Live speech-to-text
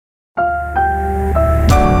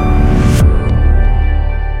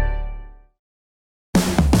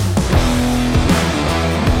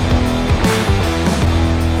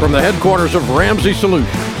From the headquarters of Ramsey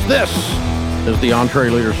Solutions, this is the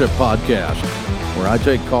EntreLeadership Podcast, where I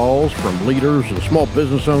take calls from leaders and small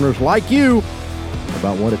business owners like you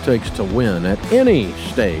about what it takes to win at any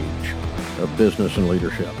stage of business and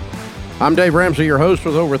leadership. I'm Dave Ramsey, your host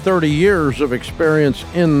with over 30 years of experience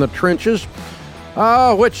in the trenches,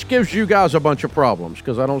 which gives you guys a bunch of problems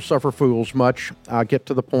because I don't suffer fools much. I get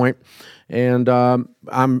to the point, and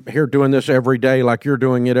I'm here doing this every day like you're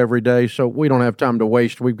doing it every day, so we don't have time to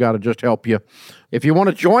waste. We've got to just help you. If you want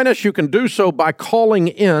to join us, you can do so by calling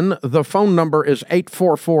in. The phone number is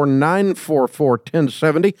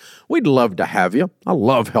 844-944-1070. We'd love to have you. I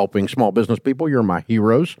love helping small business people. You're my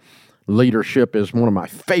heroes. Leadership is one of my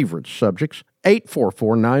favorite subjects.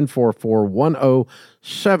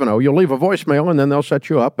 844-944-1070. You'll leave a voicemail, and then they'll set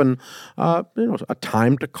you up and a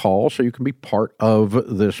time to call so you can be part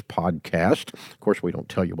of this podcast. Of course, we don't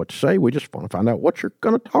tell you what to say. We just want to find out what you're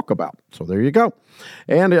going to talk about. So there you go.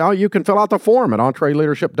 And you can fill out the form at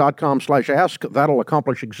EntreLeadership.com/ask. That'll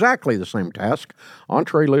accomplish exactly the same task.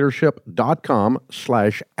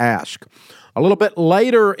 EntreLeadership.com/ask. A little bit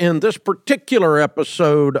later in this particular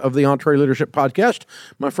episode of the EntreLeadership Podcast,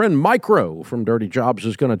 my friend Mike Rowe from Dirty Jobs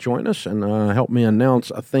is going to join us and help me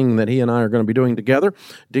announce a thing that he and I are going to be doing together,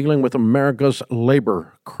 dealing with America's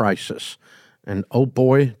labor crisis. And oh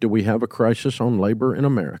boy, do we have a crisis on labor in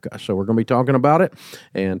America. So we're going to be talking about it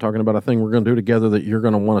and talking about a thing we're going to do together that you're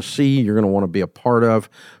going to want to see, you're going to want to be a part of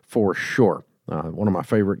for sure. One of my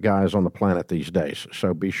favorite guys on the planet these days,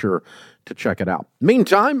 so be sure to check it out.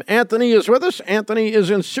 Meantime, Anthony is with us. Anthony is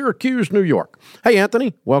in Syracuse, New York. Hey,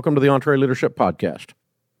 Anthony, welcome to the EntreLeadership Podcast.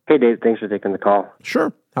 Hey, Dave, thanks for taking the call.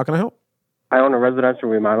 Sure. How can I help? I own a residential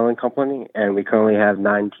remodeling company, and we currently have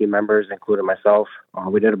 9 team members, including myself.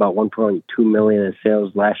 We did about $1.2 million in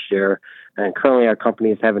sales last year, and currently our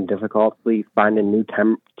company is having difficulty finding new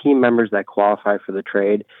team members that qualify for the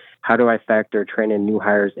trade. How do I factor training new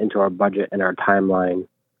hires into our budget and our timeline?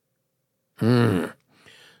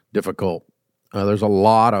 Difficult. There's a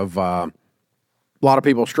lot of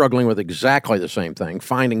people struggling with exactly the same thing,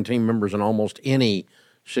 finding team members in almost any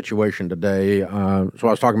situation today. So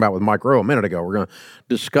I was talking about with Mike Rowe a minute ago. We're going to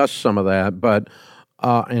discuss some of that, but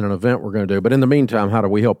in an event we're going to do. But in the meantime, how do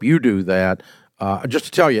we help you do that? Just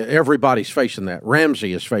to tell you, everybody's facing that.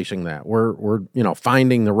 Ramsey is facing that. We're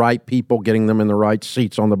finding the right people, getting them in the right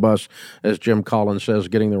seats on the bus, as Jim Collins says,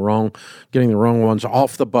 getting the wrong ones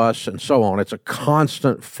off the bus, and so on. It's a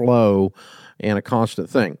constant flow and a constant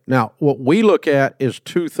thing. Now, what we look at is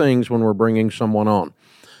 2 things when we're bringing someone on.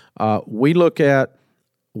 We look at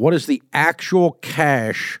what is the actual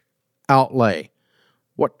cash outlay.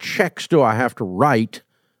 What checks do I have to write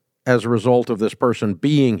as a result of this person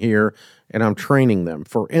being here and I'm training them?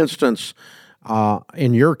 For instance,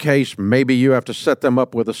 in your case, maybe you have to set them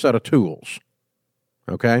up with a set of tools,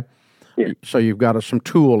 okay? Yeah. So you've got some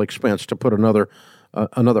tool expense to put another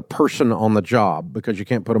person on the job because you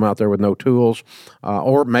can't put them out there with no tools,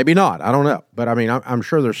 or maybe not. I don't know. But, I mean, I'm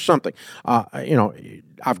sure there's something.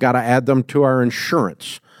 I've got to add them to our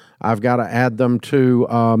insurance. I've got to add them to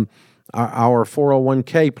our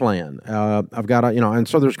 401k plan. I've got to, and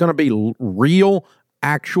so there's going to be real,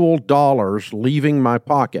 actual dollars leaving my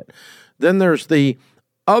pocket. Then there's the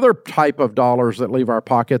other type of dollars that leave our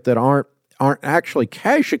pocket that aren't actually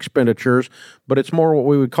cash expenditures, but it's more what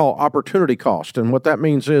we would call opportunity cost. And what that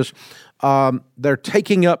means is they're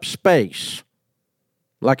taking up space.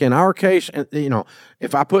 Like in our case,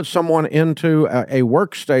 if I put someone into a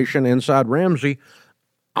workstation inside Ramsey,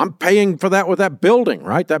 I'm paying for that with that building,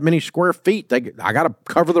 right? That many square feet. I got to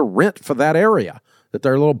cover the rent for that area that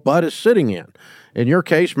their little butt is sitting in. In your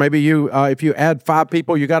case, maybe if you add 5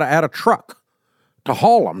 people, you got to add a truck to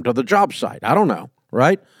haul them to the job site. I don't know,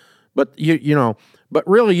 right? But but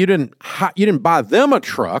really you didn't buy them a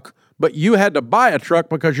truck, but you had to buy a truck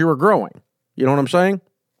because you were growing. You know what I'm saying?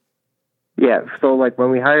 Yeah. So like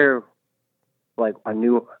when we hire like a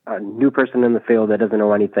new person in the field that doesn't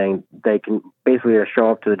know anything, they can basically just show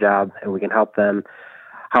up to the job and we can help them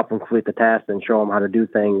complete the task and show them how to do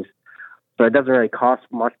things. So it doesn't really cost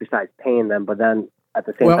much besides paying them, but then at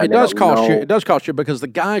the same time, it does cost you because the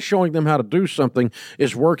guy showing them how to do something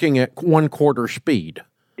is working at 1/4 speed.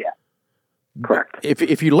 Yeah, correct.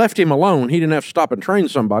 If you left him alone, he didn't have to stop and train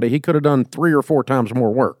somebody. He could have done 3 or 4 times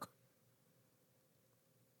more work.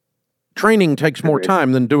 Training takes more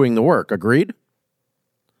time than doing the work. Agreed?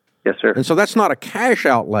 Yes, sir. And so that's not a cash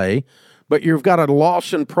outlay, but you've got a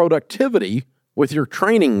loss in productivity with your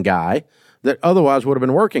training guy that otherwise would have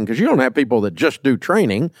been working, because you don't have people that just do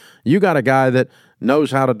training. You got a guy that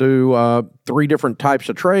knows how to do 3 different types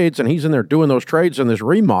of trades, and he's in there doing those trades in this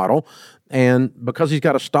remodel. And because he's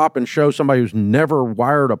got to stop and show somebody who's never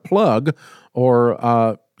wired a plug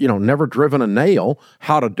or, never driven a nail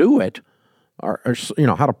how to do it, or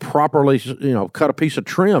how to properly, cut a piece of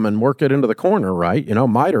trim and work it into the corner, right?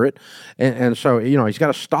 Miter it. And so, he's got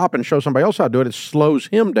to stop and show somebody else how to do it. It slows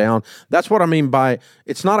him down. That's what I mean by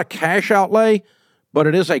it's not a cash outlay, but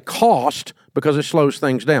it is a cost because it slows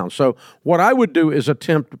things down. So what I would do is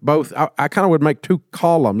attempt both. I kind of would make two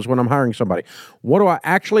columns when I'm hiring somebody. What do I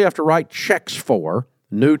actually have to write checks for?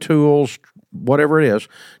 New tools, whatever it is,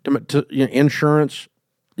 to insurance.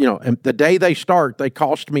 And the day they start, they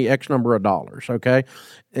cost me X number of dollars, okay?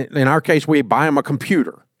 In our case, we buy them a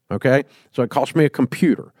computer, okay? So it costs me a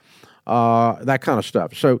computer, that kind of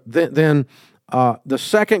stuff. So then the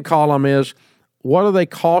second column is, what are they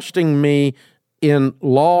costing me in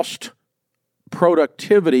lost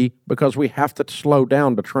productivity because we have to slow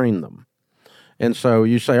down to train them? And so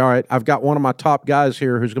you say, all right, I've got one of my top guys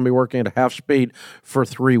here who's going to be working at half speed for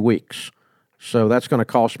 3 weeks. So that's going to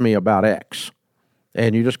cost me about X.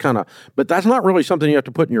 And you just but that's not really something you have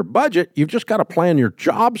to put in your budget. You've just got to plan your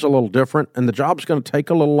jobs a little different, and the job's going to take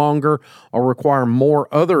a little longer or require more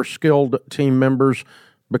other skilled team members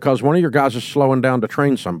because one of your guys is slowing down to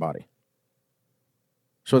train somebody.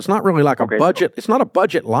 So it's not really like a budget. It's not a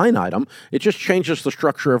budget line item. It just changes the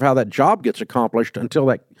structure of how that job gets accomplished until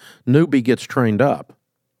that newbie gets trained up.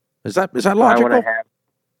 Is that logical?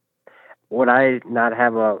 Would I not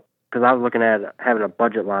have because I was looking at having a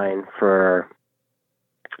budget line for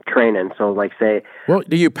training. So well,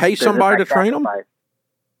 do you pay somebody to train them?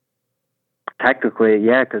 Technically,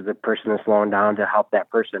 yeah, because the person is slowing down to help that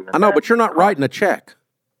person. I know, but you're not writing a check.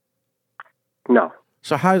 No.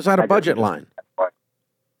 So how is that a budget line?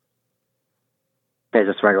 It's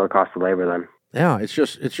just regular cost of labor then. Yeah, it's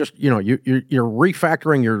just you're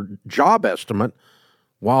refactoring your job estimate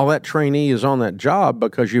while that trainee is on that job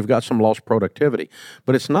because you've got some lost productivity.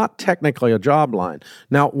 But it's not technically a job line.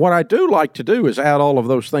 Now, what I do like to do is add all of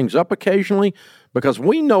those things up occasionally because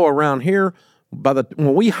we know around here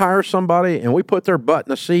when we hire somebody and we put their butt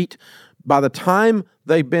in a seat, by the time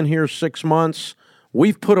they've been here 6 months,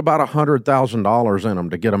 we've put about $100,000 in them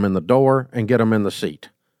to get them in the door and get them in the seat.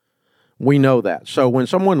 We know that. So when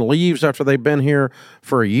someone leaves after they've been here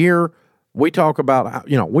for a year, we talk about,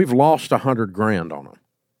 we've lost $100,000 on them.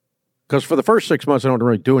 Because for the first 6 months, they don't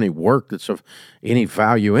really do any work that's of any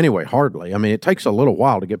value anyway, hardly. I mean, it takes a little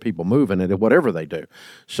while to get people moving at whatever they do.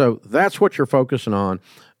 So that's what you're focusing on.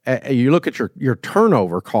 You look at your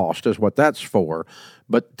turnover cost is what that's for.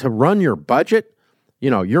 But to run your budget,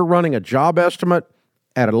 you're running a job estimate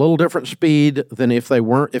at a little different speed than if there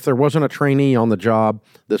wasn't a trainee on the job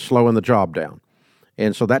that's slowing the job down.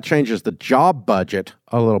 And so that changes the job budget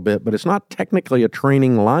a little bit, but it's not technically a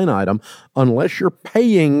training line item unless you're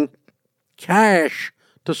paying cash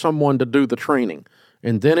to someone to do the training.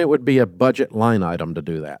 And then it would be a budget line item to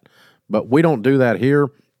do that. But we don't do that here.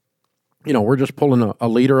 We're just pulling a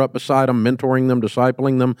leader up beside them, mentoring them,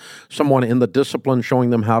 discipling them, someone in the discipline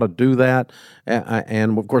showing them how to do that.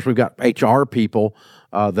 And of course, we've got HR people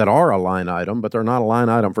that are a line item, but they're not a line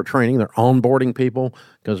item for training. They're onboarding people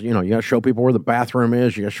because, you got to show people where the bathroom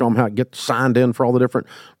is. You got to show them how to get signed in for all the different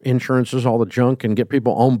insurances, all the junk, and get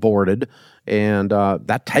people onboarded. And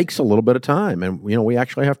that takes a little bit of time. And, we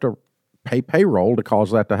actually have to pay payroll to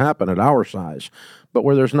cause that to happen at our size. But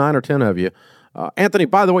where there's 9 or 10 of you, Anthony,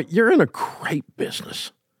 by the way, you're in a great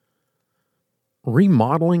business.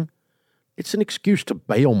 Remodeling, it's an excuse to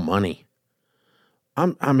bail money.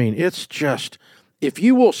 It's just, if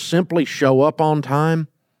you will simply show up on time,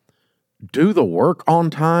 do the work on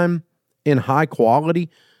time in high quality,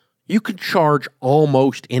 you can charge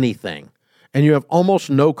almost anything. And you have almost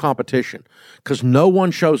no competition because no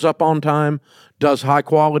one shows up on time, does high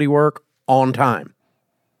quality work on time.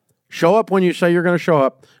 Show up when you say you're going to show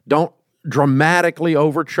up. Don't dramatically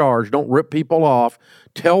overcharge. Don't rip people off.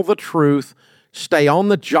 Tell the truth. Stay on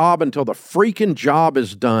the job until the freaking job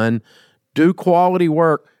is done. Do quality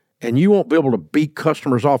work, and you won't be able to beat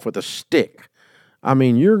customers off with a stick.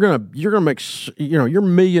 You're gonna make, your $1.2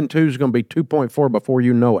 million is gonna be 2.4 before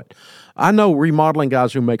you know it. I know remodeling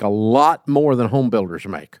guys who make a lot more than home builders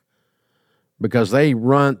make. Because you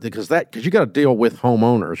got to deal with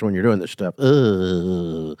homeowners when you're doing this stuff.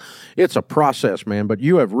 It's a process, man. But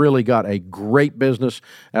you have really got a great business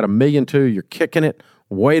at $1.2 million. You're kicking it.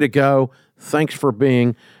 Way to go. Thanks for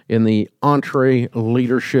being in the Entree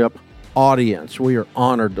Leadership audience. We are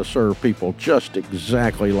honored to serve people just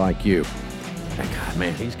exactly like you. And God,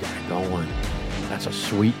 man, he's got it going. That's a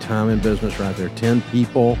sweet time in business right there. 10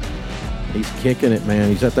 people. He's kicking it, man.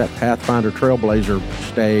 He's at that Pathfinder Trailblazer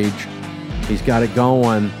stage. He's got it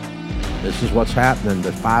going. This is what's happening.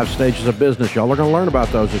 The 5 stages of business. Y'all are going to learn about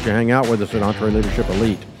those as you hang out with us at Entre Leadership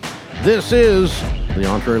Elite. This is the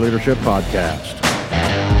Entre Leadership Podcast.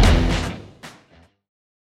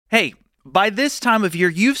 Hey, by this time of year,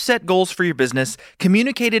 you've set goals for your business,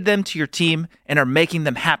 communicated them to your team, and are making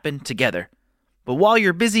them happen together. But while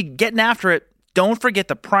you're busy getting after it, don't forget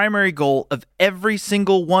the primary goal of every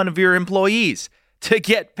single one of your employees: to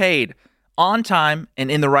get paid on time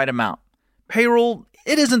and in the right amount. Payroll,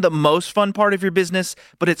 it isn't the most fun part of your business,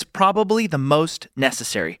 but it's probably the most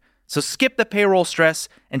necessary. So skip the payroll stress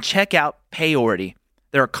and check out Payority.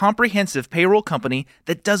 They're a comprehensive payroll company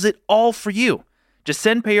that does it all for you. Just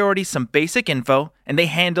send Payority some basic info, and they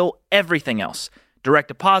handle everything else: direct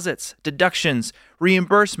deposits, deductions,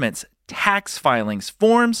 reimbursements, tax filings,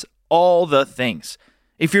 forms, all the things.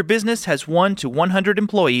 If your business has 1 to 100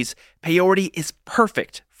 employees, Payority is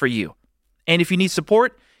perfect for you. And if you need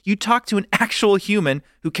support, you talk to an actual human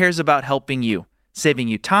who cares about helping you, saving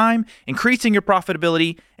you time, increasing your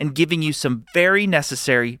profitability, and giving you some very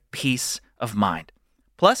necessary peace of mind.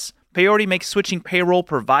 Plus, Payority makes switching payroll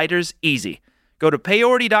providers easy. Go to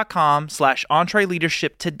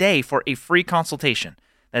payority.com/EntreLeadership today for a free consultation.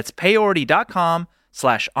 That's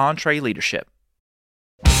payority.com/EntreLeadership.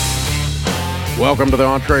 Welcome to the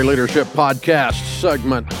Entre Leadership Podcast,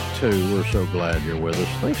 segment 2. We're so glad you're with us.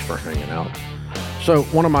 Thanks for hanging out. So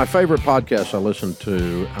one of my favorite podcasts I listen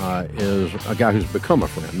to is a guy who's become a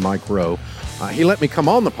friend, Mike Rowe. He let me come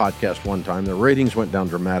on the podcast one time. The ratings went down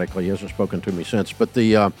dramatically. He hasn't spoken to me since. But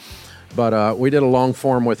we did a long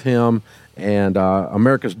form with him, and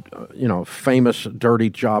America's famous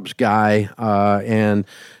dirty jobs guy. And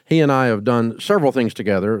he and I have done several things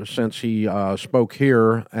together since he spoke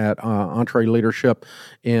here at Entre Leadership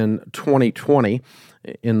in 2020,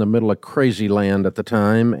 in the middle of crazy land at the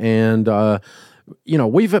time. And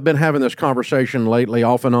we've been having this conversation lately,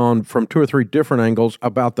 off and on, from 2 or 3 different angles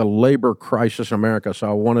about the labor crisis in America. So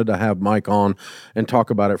I wanted to have Mike on and talk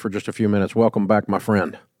about it for just a few minutes. Welcome back, my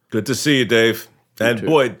friend. Good to see you, Dave. And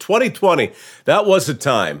boy, 2020, that was a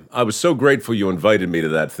time. I was so grateful you invited me to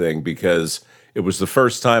that thing, because it was the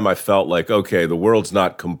first time I felt like, okay, the world's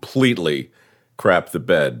not completely crap the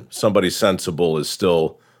bed. Somebody sensible is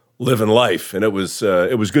still living life. And it was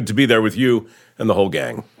good to be there with you and the whole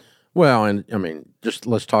gang. Well, and I mean, just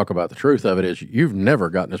let's talk about the truth of it is you've never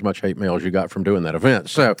gotten as much hate mail as you got from doing that event.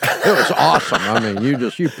 So it was awesome. I mean, you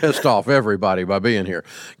pissed off everybody by being here,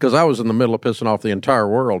 because I was in the middle of pissing off the entire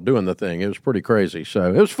world doing the thing. It was pretty crazy.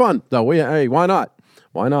 So it was fun, though. Hey, why not?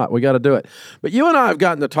 Why not? We got to do it. But you and I have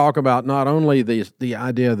gotten to talk about not only the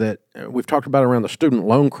idea that we've talked about around the student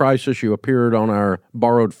loan crisis. You appeared on our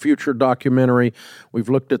Borrowed Future documentary. We've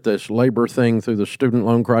looked at this labor thing through the student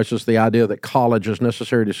loan crisis. The idea that college is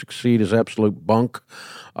necessary to succeed is absolute bunk.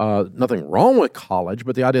 Nothing wrong with college,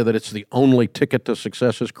 but the idea that it's the only ticket to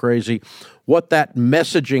success is crazy. What that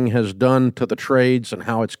messaging has done to the trades and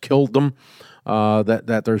how it's killed them,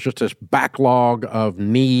 that there's just this backlog of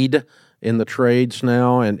need in the trades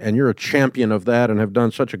now, and you're a champion of that and have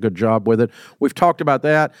done such a good job with it. We've talked about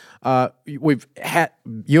that.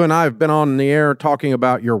 You and I have been on the air talking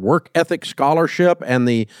about your work ethic scholarship and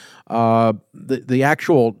the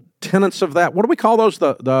actual tenets of that. What do we call those?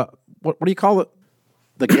 What do you call it?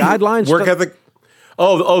 The guidelines? Work ethic.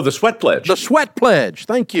 Oh, the sweat pledge. The sweat pledge.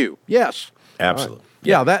 Thank you. Yes. Absolutely.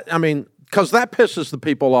 Yeah. Because that pisses the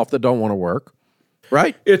people off that don't want to work.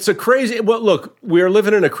 Right? It's a crazy... Well, look, we're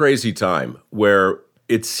living in a crazy time where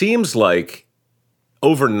it seems like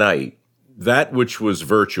overnight that which was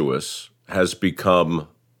virtuous has become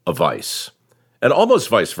a vice, and almost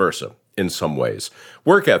vice versa in some ways.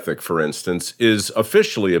 Work ethic, for instance, is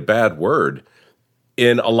officially a bad word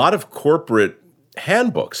in a lot of corporate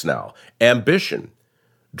handbooks now. Ambition,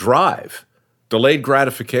 drive, delayed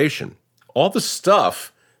gratification, all the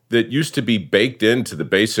stuff that used to be baked into the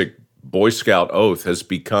basic Boy Scout oath has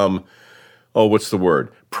become, what's the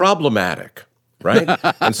word? Problematic, right?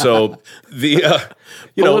 And so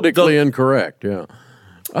politically incorrect, yeah.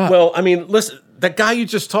 Well, I mean, listen, that guy you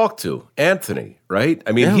just talked to, Anthony, right?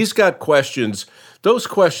 I mean, He's got questions. Those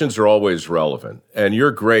questions are always relevant, and you're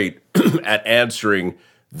great at answering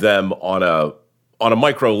them on a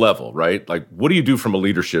micro level, right? Like, what do you do from a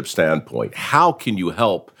leadership standpoint? How can you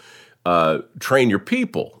help train your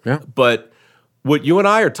people? Yeah. But what you and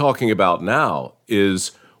I are talking about now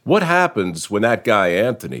is what happens when that guy,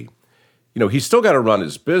 Anthony, he's still got to run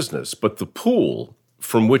his business, but the pool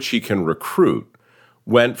from which he can recruit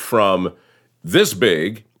went from this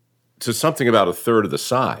big to something about a third of the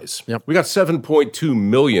size. Yep. We got 7.2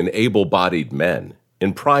 million able-bodied men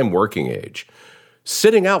in prime working age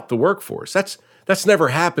sitting out the workforce. That's never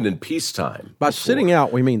happened in peacetime. By sitting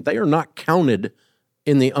out, we mean they are not counted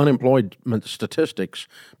in the unemployment statistics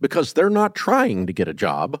because they're not trying to get a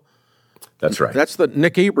job. That's right. That's the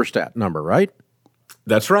Nick Eberstadt number, right?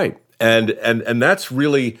 That's right. And that's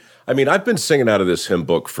really, I mean, I've been singing out of this hymn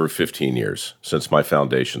book for 15 years since my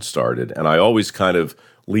foundation started, and I always kind of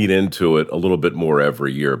lead into it a little bit more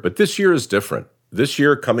every year. But this year is different. This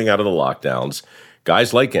year, coming out of the lockdowns,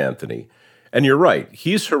 guys like Anthony, and you're right,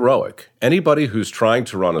 he's heroic. Anybody who's trying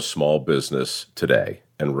to run a small business today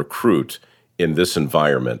and recruit in this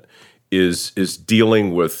environment is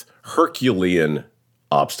dealing with Herculean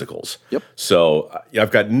obstacles. Yep. So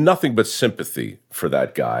I've got nothing but sympathy for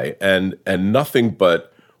that guy and nothing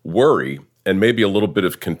but worry and maybe a little bit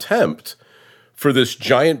of contempt for this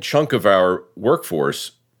giant chunk of our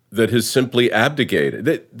workforce that has simply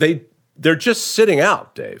abdicated. They're just sitting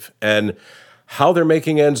out, Dave. And how they're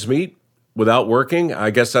making ends meet without working,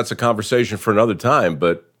 I guess that's a conversation for another time,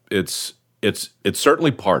 but it's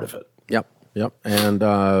certainly part of it. Yep.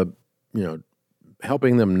 And,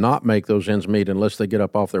 helping them not make those ends meet unless they get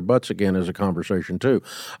up off their butts again is a conversation too.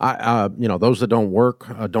 Those that don't work,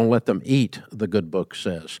 don't let them eat, the good book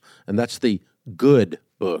says. And that's the good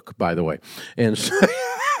book, by the way. And so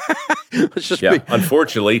let's just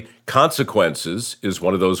unfortunately, consequences is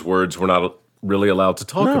one of those words we're not really allowed to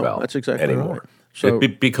talk about that's exactly anymore. Right. So,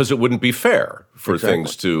 because it wouldn't be fair for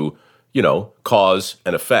things to, cause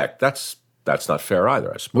and effect. That's not fair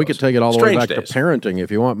either, I suppose. We could take it all the way back days. to parenting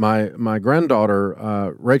if you want. My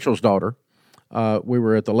granddaughter, Rachel's daughter, we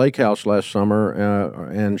were at the lake house last summer,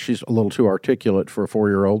 and she's a little too articulate for a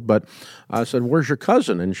 4-year-old, but I said, "Where's your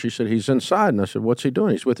cousin?" And she said, "He's inside." And I said, "What's he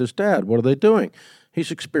doing?" "He's with his dad." "What are they doing?"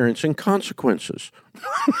 "He's experiencing consequences."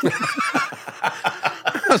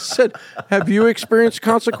 I said, "Have you experienced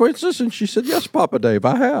consequences?" And she said, "Yes, Papa Dave,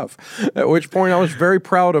 I have." At which point I was very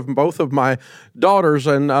proud of both of my daughters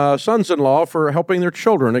and sons-in-law for helping their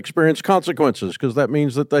children experience consequences, because that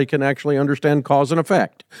means that they can actually understand cause and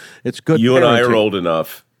effect. It's good You parenting. and I are old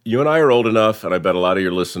enough. You and I are old enough, and I bet a lot of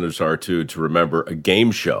your listeners are too, to remember a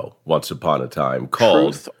game show once upon a time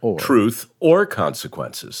called Truth or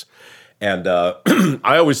Consequences. And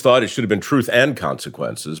I always thought it should have been Truth and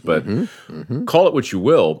Consequences, but call it what you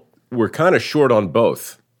will, we're kind of short on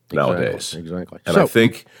both nowadays. Exactly. And so, I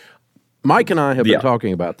think Mike and I have been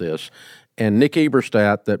talking about this, and Nick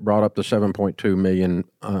Eberstadt that brought up the 7.2 million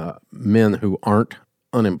men who aren't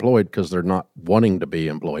unemployed because they're not wanting to be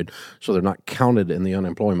employed, so they're not counted in the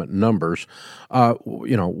unemployment numbers. I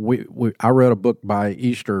read a book by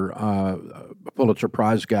Easter, a Pulitzer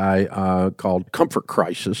Prize guy called Comfort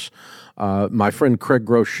Crisis. My friend Craig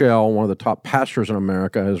Groeschel, one of the top pastors in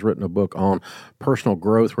America, has written a book on personal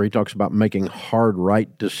growth where he talks about making hard,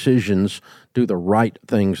 right decisions, do the right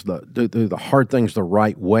things, do the hard things the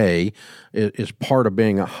right way is part of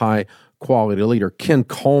being a high quality leader. Ken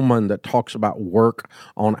Coleman, that talks about work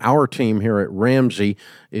on our team here at Ramsey,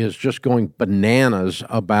 is just going bananas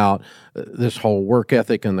about this whole work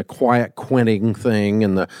ethic and the quiet quitting thing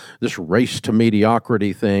and this race to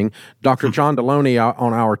mediocrity thing. Dr. John Deloney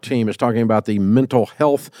on our team is talking about the mental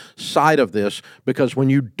health side of this, because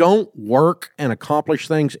when you don't work and accomplish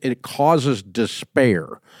things, it causes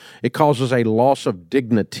despair. It causes a loss of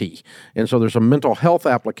dignity. And so there's a mental health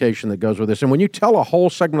application that goes with this. And when you tell a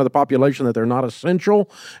whole segment of the population that they're not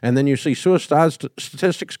essential, and then you see suicide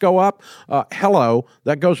statistics go up,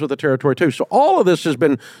 that goes with the territory too. So all of this has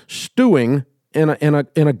been stewing in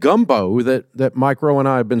a gumbo that Mike Rowe and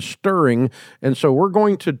I have been stirring. And so we're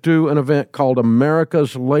going to do an event called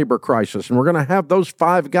America's Labor Crisis. And we're going to have those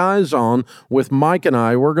 5 guys on with Mike and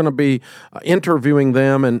I. We're going to be interviewing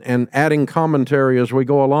them and adding commentary as we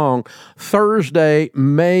go along. Thursday,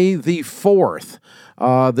 May the 4th.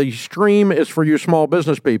 The stream is for you small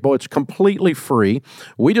business people. It's completely free.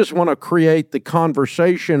 We just want to create the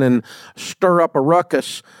conversation and stir up a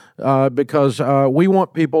ruckus because we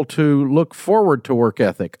want people to look forward to work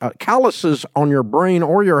ethic. Calluses on your brain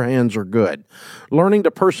or your hands are good. Learning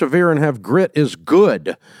to persevere and have grit is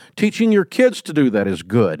good. Teaching your kids to do that is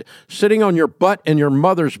good. Sitting on your butt in your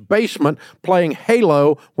mother's basement playing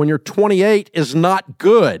Halo when you're 28 is not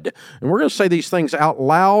good. And we're going to say these things out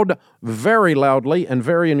loud, very loudly, and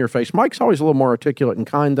very in your face. Mike's always a little more articulate and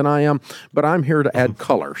kind than I am, but I'm here to add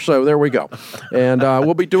color. So there we go. And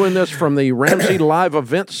we'll be doing this from the Ramsey Live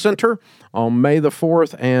Event Center on May the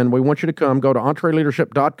 4th, and we want you to come. Go to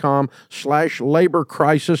entreleadership.com/labor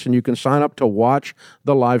crisis, and you can sign up to watch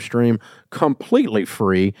the live stream completely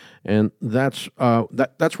free. And that's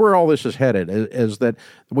where all this is headed, is that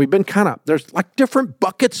we've been there's like different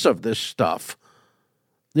buckets of this stuff.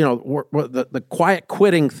 The quiet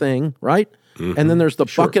quitting thing, right? And then there's the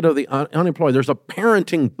bucket of the unemployed. There's a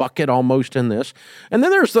parenting bucket almost in this. And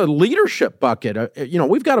then there's the leadership bucket.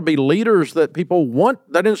 We've got to be leaders that people want,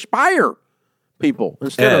 that inspire people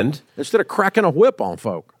instead of cracking a whip on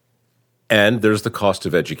folk. And there's the cost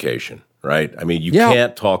of education, right? I mean, you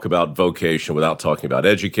can't talk about vocation without talking about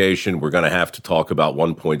education. We're going to have to talk about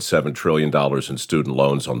 $1.7 trillion in student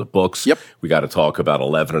loans on the books. Yep. We got to talk about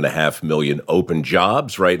 11.5 million open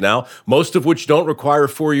jobs right now, most of which don't require a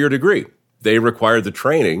 4-year degree. They require the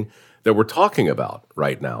training that we're talking about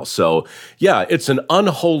right now. So, yeah, it's an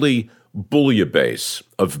unholy bouillabaisse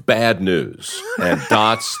of bad news and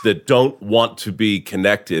dots that don't want to be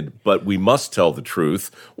connected, but we must tell the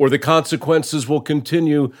truth or the consequences will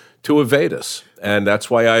continue to evade us. And that's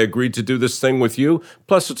why I agreed to do this thing with you.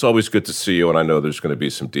 Plus, it's always good to see you, and I know there's going to be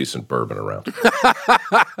some decent bourbon around.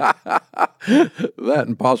 That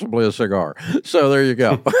and possibly a cigar. So there you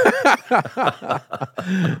go.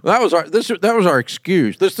 That was our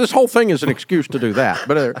excuse. This whole thing is an excuse to do that.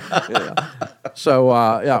 But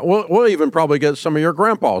so we'll even probably get some of your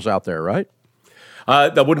grandpas out there, right?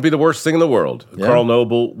 That wouldn't be the worst thing in the world. Yeah. Carl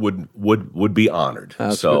Noble would be honored.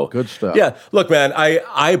 That's good stuff. Yeah, look, man,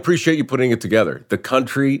 I appreciate you putting it together. The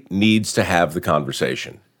country needs to have the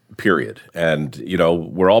conversation, period. And,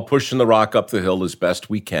 we're all pushing the rock up the hill as best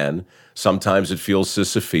we can. Sometimes it feels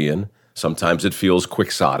Sisyphean. Sometimes it feels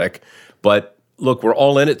quixotic. But, look, we're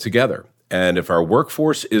all in it together. And if our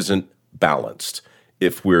workforce isn't balanced,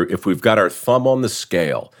 if we've got our thumb on the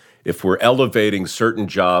scale, if we're elevating certain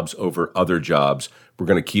jobs over other jobs, we're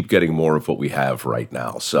going to keep getting more of what we have right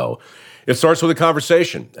now. So it starts with a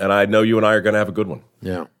conversation, and I know you and I are going to have a good one.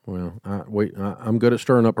 Yeah, well, I'm good at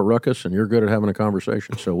stirring up a ruckus, and you're good at having a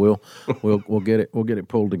conversation. So we'll get it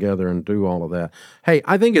pulled together and do all of that. Hey,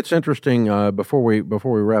 I think it's interesting before we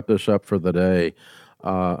wrap this up for the day.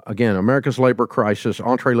 Again, America's Labor Crisis,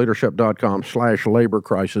 entreleadership.com/labor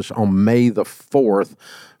crisis on May the 4th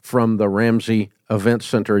from the Ramsey Event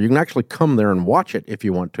Center. You can actually come there and watch it if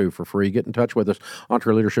you want to for free. Get in touch with us,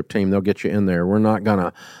 Entre Leadership Team. They'll get you in there. We're not going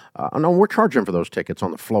to, no, we're charging for those tickets on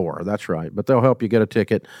the floor. That's right. But they'll help you get a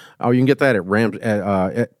ticket. Oh, you can get that at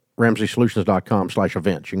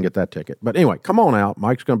RamseySolutions.com/events. You can get that ticket. But anyway, come on out.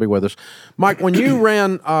 Mike's going to be with us. Mike, when you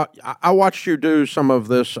ran, I watched you do some of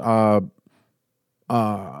this, some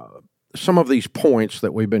of these points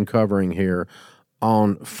that we've been covering here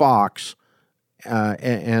on Fox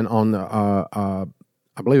and on the, I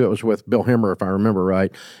believe it was with Bill Hemmer, if I remember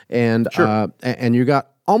right. And sure. And you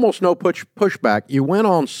got almost no pushback. You went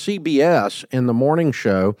on CBS in the morning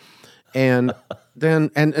show and then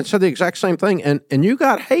and said the exact same thing, and you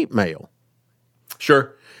got hate mail.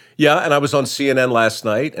 Sure. Yeah, and I was on CNN last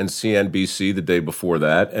night and CNBC the day before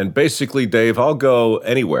that. And basically, Dave, I'll go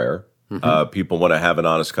anywhere. People want to have an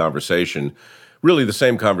honest conversation, really the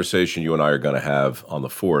same conversation you and I are going to have on the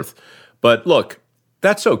 4th. But look,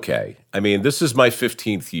 that's okay. I mean, this is my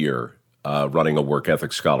 15th year running a work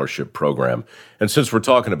ethic scholarship program. And since we're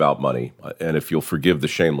talking about money, and if you'll forgive the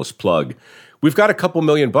shameless plug, we've got a couple $1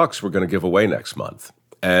 million we're going to give away next month.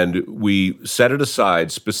 And we set it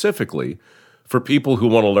aside specifically for people who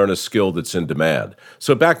want to learn a skill that's in demand.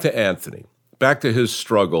 So back to Anthony, back to his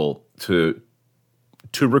struggle to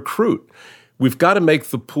recruit. We've got to make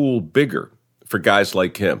the pool bigger for guys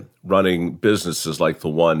like him running businesses like the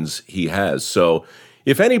ones he has. So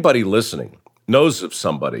if anybody listening knows of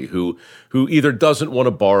somebody who either doesn't want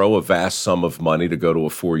to borrow a vast sum of money to go to a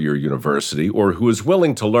 4-year university or who is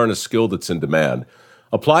willing to learn a skill that's in demand,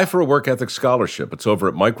 apply for a work ethic scholarship. It's over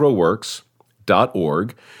at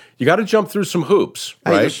microworks.org. You got to jump through some hoops,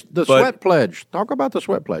 right? Hey, the sweat pledge. Talk about the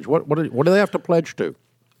sweat pledge. What do they have to pledge to?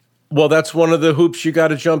 Well, that's one of the hoops you got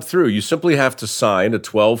to jump through. You simply have to sign a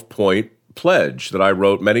 12-point pledge that I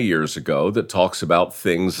wrote many years ago that talks about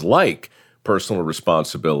things like personal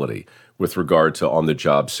responsibility with regard to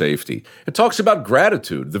on-the-job safety. It talks about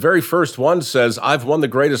gratitude. The very first one says, I've won the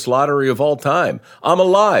greatest lottery of all time. I'm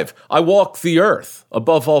alive. I walk the earth.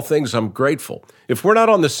 Above all things, I'm grateful. If we're not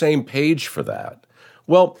on the same page for that,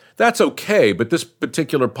 well, that's okay, but this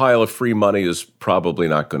particular pile of free money is probably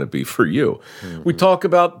not going to be for you. Mm-hmm. We talk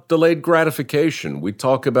about delayed gratification. We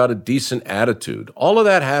talk about a decent attitude. All of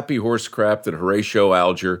that happy horse crap that Horatio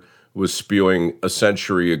Alger was spewing a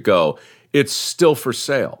century ago, it's still for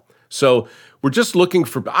sale. So we're just looking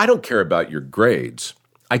for, I don't care about your grades.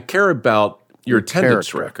 I care about your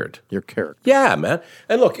attendance record. Your character. Yeah, man.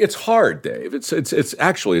 And look, it's hard, Dave.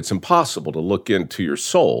 It's impossible to look into your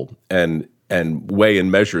soul and weigh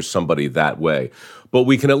and measure somebody that way. But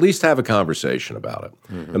we can at least have a conversation about it.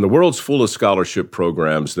 Mm-hmm. And the world's full of scholarship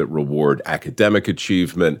programs that reward academic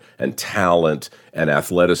achievement and talent and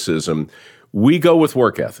athleticism. We go with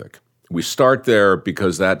work ethic. We start there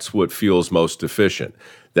because that's what feels most efficient.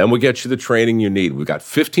 Then we get you the training you need. We've got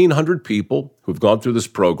 1,500 people who've gone through this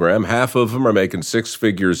program. Half of them are making six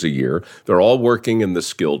figures a year. They're all working in the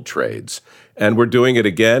skilled trades. And we're doing it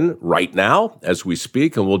again right now as we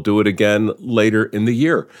speak, and we'll do it again later in the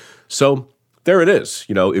year. So there it is.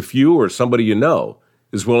 If you or somebody you know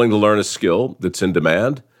is willing to learn a skill that's in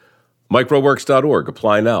demand, microworks.org.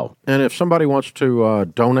 Apply now. And if somebody wants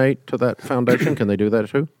to donate to that foundation, can they do that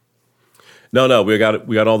too? No, we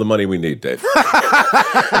got all the money we need, Dave.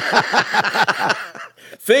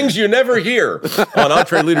 Things you never hear on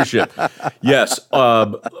Entree Leadership. Yes.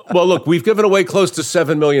 Well, look, we've given away close to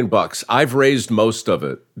 $7 million. I've raised most of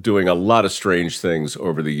it doing a lot of strange things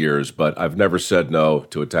over the years, but I've never said no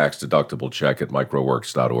to a tax-deductible check at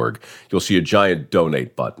microworks.org. You'll see a giant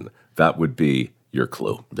donate button. That would be your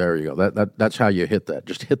clue. There you go. That's how you hit that.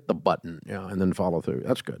 Just hit the button, and then follow through.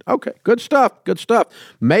 That's good. Okay, good stuff. Good stuff.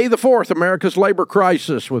 May the 4th, America's Labor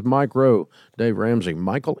Crisis with Mike Rowe, Dave Ramsey,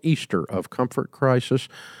 Michael Easter of Comfort Crisis,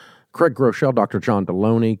 Craig Groeschel, Dr. John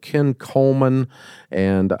Deloney, Ken Coleman,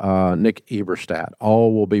 and Nick Eberstadt.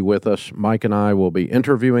 All will be with us. Mike and I will be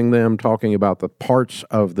interviewing them, talking about the parts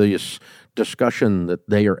of this discussion that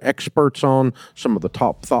they are experts on, some of the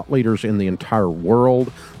top thought leaders in the entire world.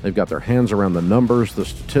 They've got their hands around the numbers, the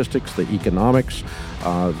statistics, the economics,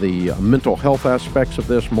 the mental health aspects of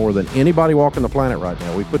this more than anybody walking the planet right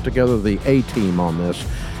now. We put together the A-team on this,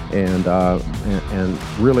 and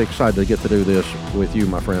really excited to get to do this with you,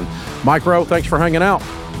 my friend. Mike Rowe, thanks for hanging out.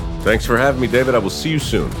 Thanks for having me, David. I will see you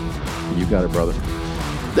soon. You got it, brother.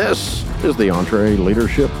 This is the Entree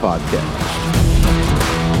Leadership Podcast.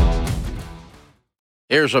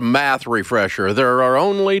 Here's a math refresher. There are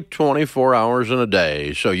only 24 hours in a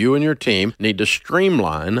day, so you and your team need to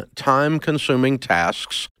streamline time-consuming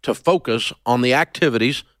tasks to focus on the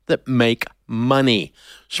activities that make money.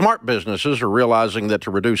 Smart businesses are realizing that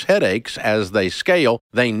to reduce headaches as they scale,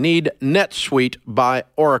 they need NetSuite by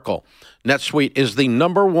Oracle. NetSuite is the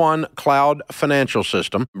 #1 cloud financial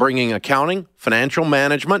system, bringing accounting, financial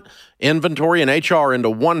management, inventory, and HR into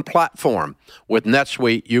one platform. With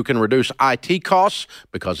NetSuite, you can reduce IT costs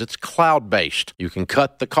because it's cloud-based. You can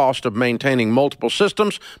cut the cost of maintaining multiple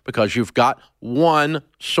systems because you've got one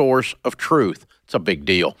source of truth. It's a big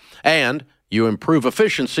deal. And you improve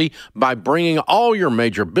efficiency by bringing all your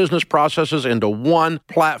major business processes into one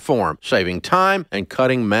platform, saving time and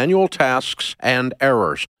cutting manual tasks and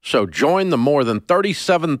errors. So join the more than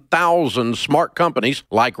 37,000 smart companies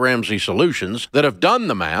like Ramsey Solutions that have done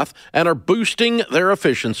the math and are boosting their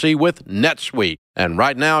efficiency with NetSuite. And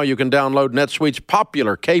right now, you can download NetSuite's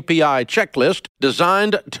popular KPI checklist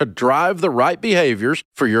designed to drive the right behaviors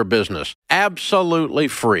for your business. Absolutely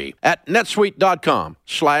free at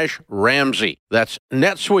netsuite.com/Ramsey. That's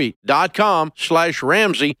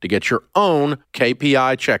netsuite.com/Ramsey to get your own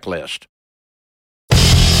KPI checklist.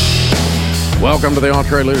 Welcome to the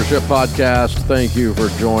Entree Leadership Podcast. Thank you for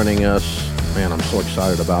joining us. Man, I'm so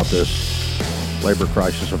excited about this labor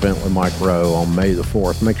crisis event with Mike Rowe on May the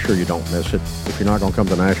 4th. Make sure you don't miss it. If you're not going to come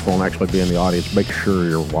to Nashville and actually be in the audience, make sure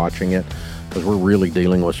you're watching it, because we're really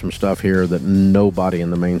dealing with some stuff here that nobody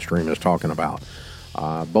in the mainstream is talking about.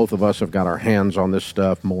 Both of us have got our hands on this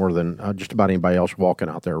stuff more than just about anybody else walking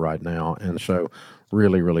out there right now, and so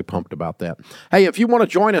really, really pumped about that. Hey, if you want to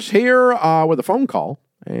join us here with a phone call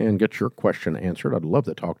and get your question answered, I'd love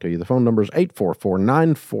to talk to you. The phone number is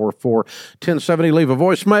 844-944-1070. Leave a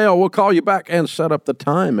voicemail. We'll call you back and set up the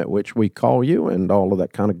time at which we call you and all of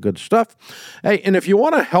that kind of good stuff. Hey, and if you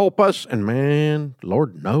want to help us, and man,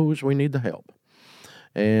 Lord knows we need the help.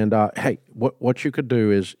 And hey, what you could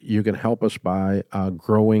do is you can help us by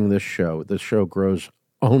growing this show. This show grows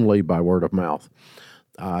only by word of mouth.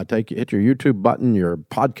 Hit your YouTube button, your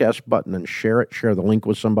podcast button, and share it. Share the link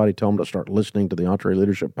with somebody. Tell them to start listening to the Entree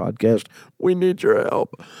Leadership Podcast. We need your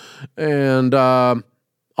help. And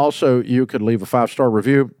also, you could leave a 5-star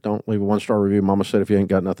review. Don't leave a 1-star review. Mama said if you ain't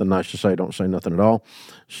got nothing nice to say, don't say nothing at all.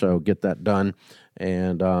 So get that done.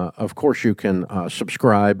 And, of course, you can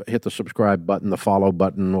subscribe, hit the subscribe button, the follow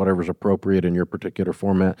button, whatever's appropriate in your particular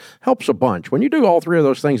format. Helps a bunch. When you do all three of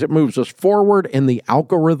those things, it moves us forward in the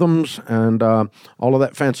algorithms and all of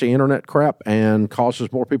that fancy internet crap, and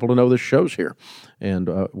causes more people to know this show's here. And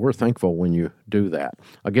we're thankful when you do that.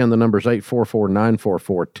 Again, the number is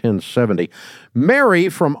 844-944-1070. Mary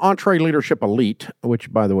from Entree Leadership Elite,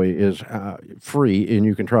 which, by the way, is free, and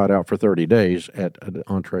you can try it out for 30 days at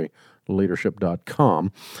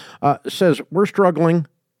entreleadership.com, says, we're struggling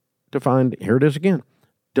to find, here it is again,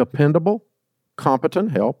 dependable,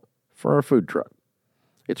 competent help for our food truck.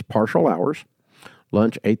 It's partial hours,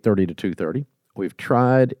 lunch 8:30 to 2:30, We've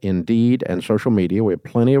tried Indeed and social media. We have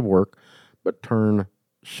plenty of work, but turn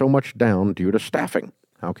so much down due to staffing.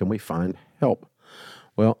 How can we find help?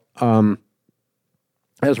 Well,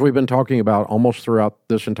 as we've been talking about almost throughout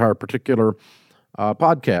this entire particular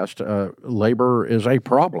podcast, labor is a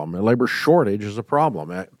problem. Labor shortage is a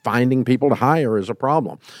problem. Finding people to hire is a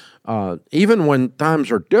problem. Even when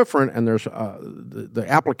times are different and there's the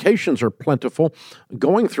applications are plentiful,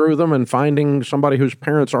 going through them and finding somebody whose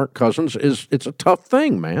parents aren't cousins it's a tough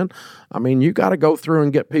thing, man. I mean, you got to go through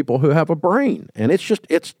and get people who have a brain, and it's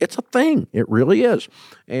a thing. It really is.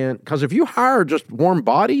 And because if you hire just warm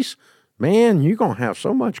bodies, man, you're going to have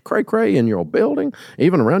so much cray-cray in your building,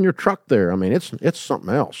 even around your truck there. I mean, it's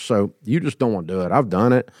something else. So you just don't want to do it. I've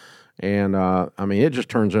done it, and I mean, it just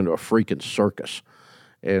turns into a freaking circus.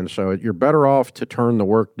 And so you're better off to turn the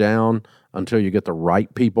work down until you get the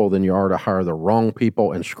right people than you are to hire the wrong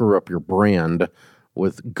people and screw up your brand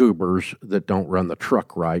with goobers that don't run the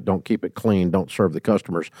truck right, don't keep it clean, don't serve the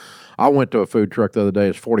customers. I went to a food truck the other day.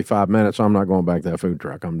 It's 45 minutes. I'm not going back to that food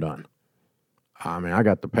truck. I'm done. I mean, I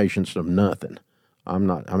got the patience of nothing. I'm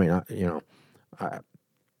not, I mean, I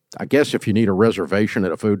guess if you need a reservation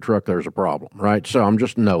at a food truck, there's a problem, right? So I'm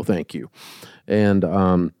just, no, thank you. And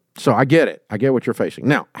so I get it. I get what you're facing.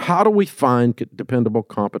 Now, how do we find dependable,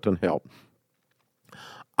 competent help?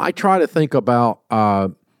 I try to think about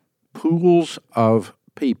pools of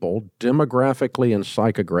people, demographically and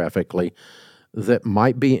psychographically, that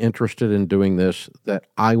might be interested in doing this that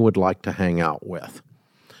I would like to hang out with.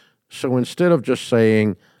 So instead of just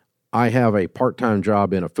saying, I have a part-time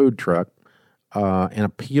job in a food truck and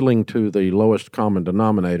appealing to the lowest common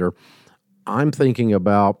denominator, I'm thinking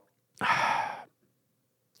about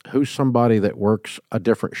who's somebody that works a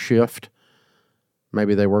different shift.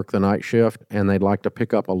 Maybe they work the night shift and they'd like to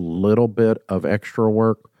pick up a little bit of extra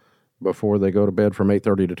work before they go to bed from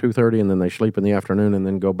 8:30 to 2:30, and then they sleep in the afternoon and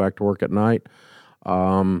then go back to work at night.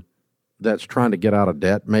 That's trying to get out of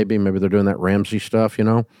debt. Maybe they're doing that Ramsey stuff, you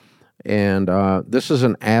know. And this is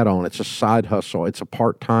an add-on. It's a side hustle. It's a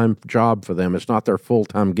part-time job for them. It's not their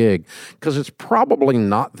full-time gig because it's probably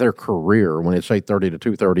not their career when it's 8:30 to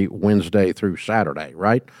 2:30 Wednesday through Saturday,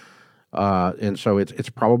 right? And so it's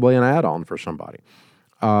probably an add-on for somebody.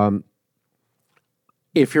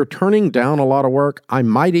 If you're turning down a lot of work, I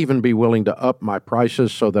might even be willing to up my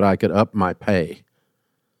prices so that I could up my pay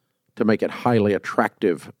to make it highly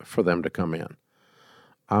attractive for them to come in.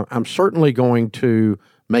 I'm certainly going to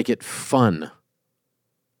make it fun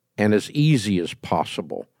and as easy as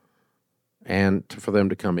possible and for them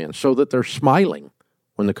to come in so that they're smiling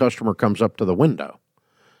when the customer comes up to the window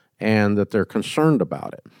and that they're concerned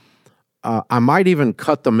about it. I might even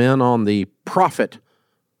cut them in on the profit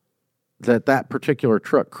that particular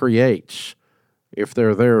truck creates if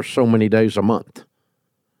they're there so many days a month.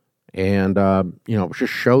 And,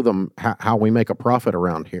 just show them how we make a profit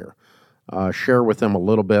around here. Share with them a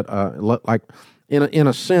little bit, like in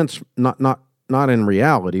a sense, not in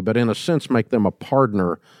reality, but in a sense, make them a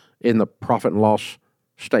partner in the profit and loss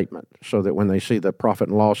statement so that when they see the profit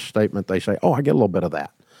and loss statement, they say, oh, I get a little bit of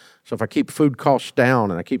that. So if I keep food costs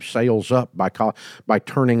down and I keep sales up by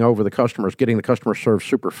turning over the customers, getting the customer served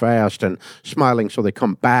super fast and smiling so they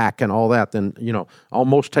come back and all that, then,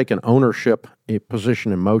 almost take an ownership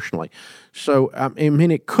position emotionally. So, I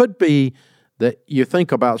mean, it could be that you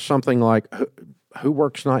think about something like who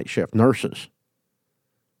works night shift? Nurses.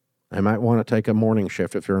 They might want to take a morning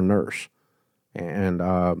shift if you're a nurse. And,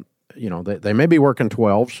 they may be working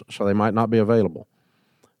 12s, so they might not be available.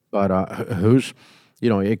 But who's...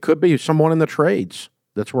 it could be someone in the trades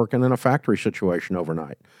that's working in a factory situation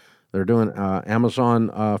overnight. They're doing Amazon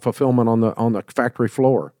fulfillment on the factory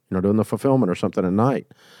floor, doing the fulfillment or something at night.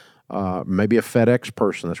 Maybe a FedEx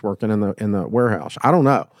person that's working in the warehouse. I don't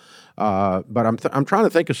know, but I'm trying to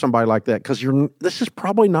think of somebody like that because this is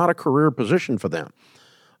probably not a career position for them.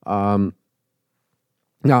 Now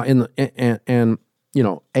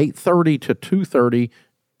 8:30 to 2:30,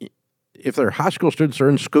 if they're high school students, they're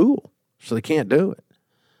in school, so they can't do it.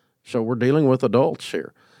 So we're dealing with adults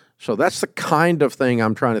here. So that's the kind of thing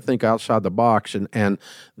I'm trying to think outside the box. And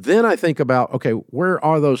then I think about, okay, where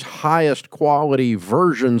are those highest quality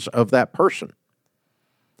versions of that person?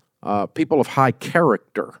 People of high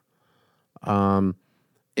character.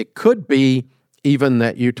 It could be even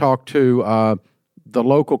that you talk to the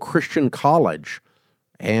local Christian college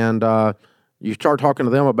and you start talking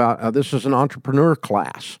to them about this is an entrepreneur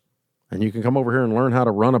class and you can come over here and learn how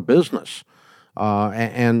to run a business.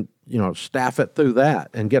 And staff it through that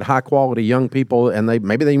and get high quality young people, and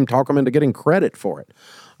maybe they even talk them into getting credit for it.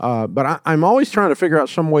 But I'm always trying to figure out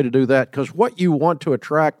some way to do that because what you want to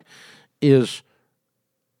attract is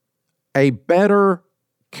a better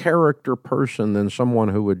character person than someone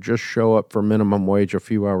who would just show up for minimum wage a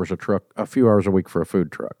few hours a week for a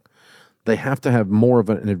food truck. They have to have more of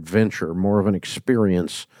an adventure, more of an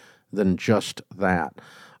experience than just that.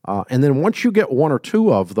 And then once you get one or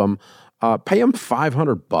two of them, pay them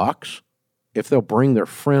 $500 if they'll bring their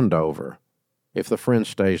friend over, if the friend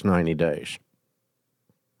stays 90 days.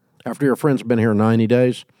 After your friend's been here 90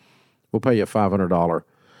 days, we'll pay you $500.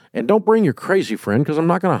 And don't bring your crazy friend, because I'm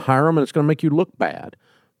not going to hire them and it's going to make you look bad.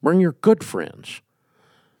 Bring your good friends.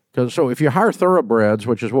 So if you hire thoroughbreds,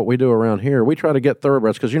 which is what we do around here, we try to get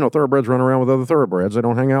thoroughbreds, because, thoroughbreds run around with other thoroughbreds. They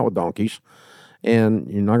don't hang out with donkeys.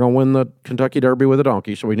 And you're not going to win the Kentucky Derby with a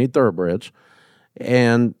donkey, so we need thoroughbreds.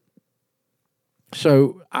 And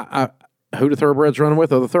so who do thoroughbreds run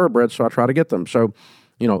with? Other thoroughbreds, so I try to get them. So,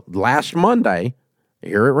 last Monday,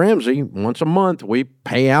 here at Ramsey, once a month, we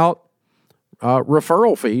pay out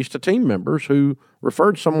referral fees to team members who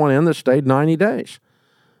referred someone in that stayed 90 days.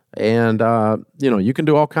 And, you can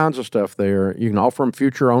do all kinds of stuff there. You can offer them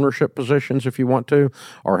future ownership positions if you want to,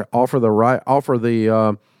 or if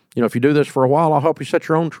you do this for a while, I'll help you set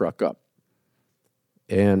your own truck up.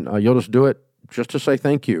 And you'll just do it just to say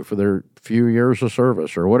thank you for their few years of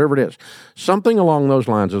service or whatever it is. Something along those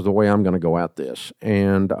lines is the way I'm going to go at this.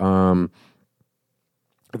 And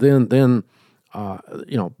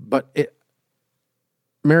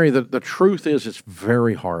Mary, the truth is it's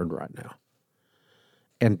very hard right now.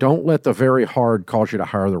 And don't let the very hard cause you to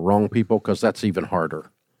hire the wrong people, because that's even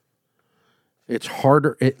harder. It's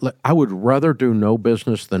harder. I would rather do no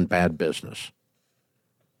business than bad business.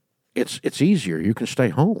 It's easier. You can stay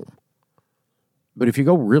home. But if you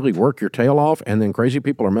go really work your tail off and then crazy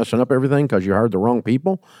people are messing up everything because you hired the wrong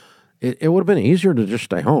people, it would have been easier to just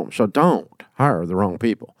stay home. So don't hire the wrong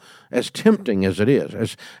people. As tempting as it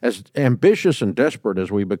is, as ambitious and desperate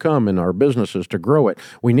as we become in our businesses to grow it,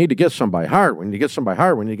 we need to get somebody hired. We need to get somebody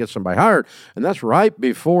hired. We need to get somebody hired. And that's right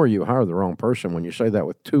before you hire the wrong person, when you say that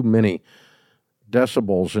with too many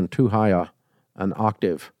decibels and too high an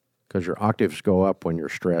octave, because your octaves go up when you're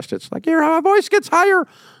stressed. It's like your voice gets higher,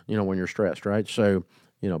 when you're stressed, right? So,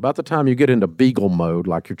 about the time you get into beagle mode,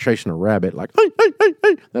 like you're chasing a rabbit, like, hey, hey, hey,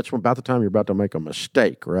 hey, that's about the time you're about to make a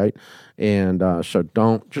mistake, right? And so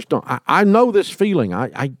don't. I know this feeling.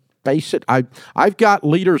 I face it. I've got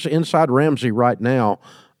leaders inside Ramsey right now.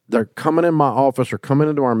 They're coming in my office or coming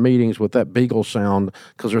into our meetings with that beagle sound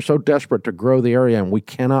because they're so desperate to grow the area and we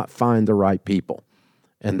cannot find the right people.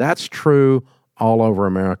 And that's true all over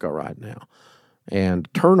America right now. And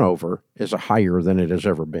turnover is higher than it has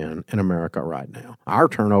ever been in America right now. Our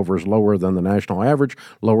turnover is lower than the national average,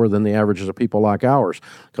 lower than the averages of people like ours,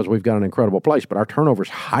 because we've got an incredible place. But our turnover is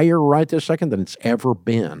higher right this second than it's ever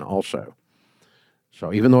been also.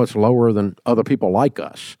 So even though it's lower than other people like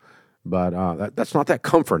us, but that's not that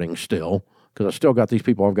comforting still, because I still got these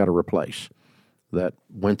people I've got to replace that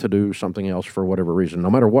went to do something else for whatever reason, no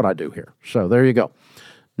matter what I do here. So there you go.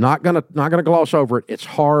 Not gonna gloss over it. It's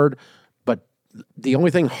hard, but the only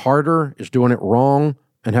thing harder is doing it wrong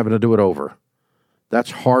and having to do it over. That's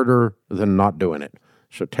harder than not doing it.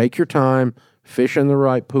 So take your time, fish in the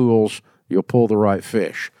right pools, you'll pull the right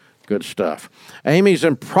fish. Good stuff. Amy's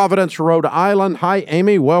in Providence, Rhode Island. Hi,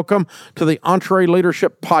 Amy. Welcome to the Entree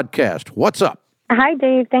Leadership Podcast. What's up? Hi,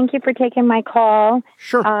 Dave. Thank you for taking my call.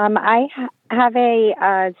 Sure. I have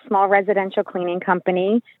a small residential cleaning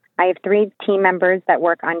company. I have 3 team members that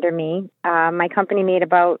work under me. My company made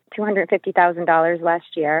about $250,000 last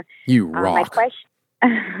year. You rock.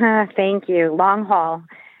 Thank you. Long haul.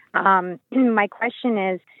 My question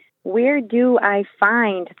is, where do I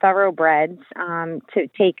find thoroughbreds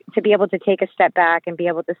to be able to take a step back and be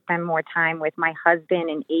able to spend more time with my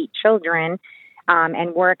husband and 8 children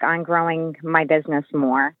and work on growing my business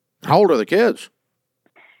more? How old are the kids?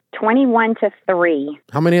 21 to 3.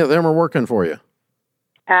 How many of them are working for you?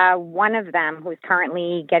 One of them, who's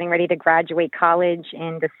currently getting ready to graduate college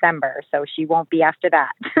in December, so she won't be after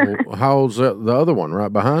that. Well, how's the other one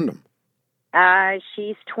right behind them?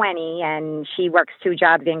 She's 20, and she works 2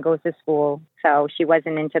 jobs and goes to school, so she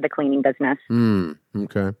wasn't into the cleaning business.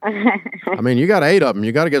 Okay. I mean, you got 8 of them.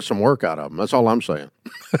 You got to get some work out of them. That's all I'm saying.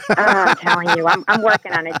 I'm telling you, I'm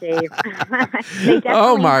working on it, Dave. They definitely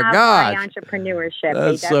oh, my have gosh. my entrepreneurship.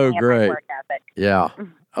 That's they so definitely great. have my work ethic. Yeah.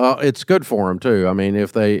 It's good for them, too. I mean,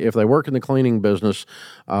 if they work in the cleaning business,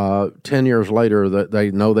 10 years later, that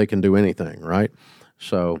they know they can do anything, right?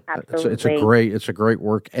 So it's a great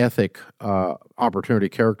work ethic opportunity,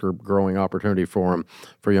 character growing opportunity for them,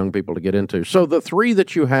 for young people to get into. So the 3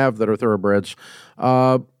 that you have that are thoroughbreds,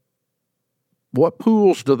 what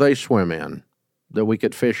pools do they swim in that we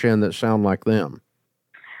could fish in that sound like them?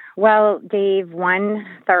 Well, Dave, one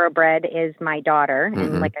thoroughbred is my daughter.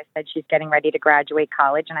 And like I said, she's getting ready to graduate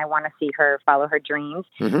college, and I want to see her follow her dreams.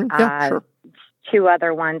 Yeah, sure. Two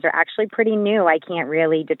other ones are actually pretty new. I can't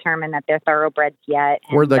really determine that they're thoroughbreds yet.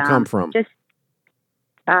 Where'd they come from? Just,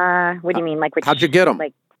 what do you mean? Like, how'd you get them?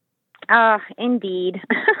 Like, Indeed.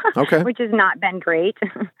 Okay. Which has not been great.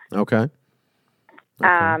 Okay.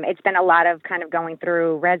 It's been a lot of kind of going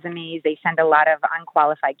through resumes. They send a lot of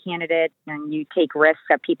unqualified candidates, and you take risks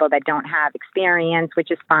of people that don't have experience, which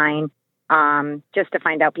is fine. Just to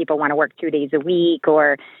find out people want to work 2 days a week,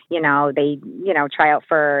 or, they, try out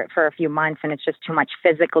for a few months, and it's just too much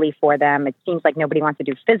physically for them. It seems like nobody wants to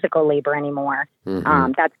do physical labor anymore.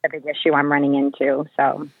 That's the big issue I'm running into.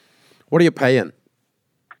 So, what are you paying?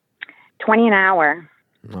 $20 an hour.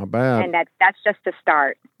 Not bad. And that's just the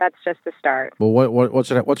start. That's just the start. Well,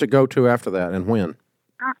 what's it go to after that, and when?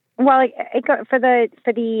 Well, for the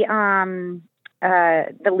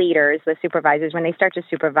leaders, the supervisors, when they start to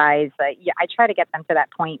supervise, I try to get them to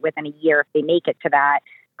that point within a year if they make it to that.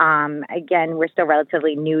 Again, we're still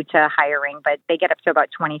relatively new to hiring, but they get up to about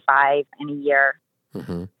 25 in a year.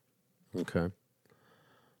 Okay.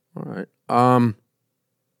 All right.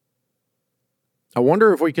 I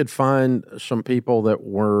wonder if we could find some people that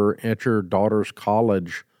were at your daughter's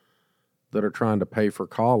college that are trying to pay for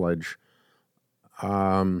college,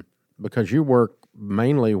 because you work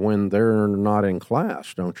mainly when they're not in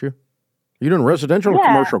class, don't you? You doing residential or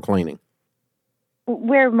commercial cleaning?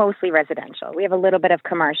 We're mostly residential. We have a little bit of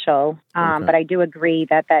commercial, but I do agree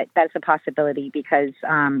that that's a possibility because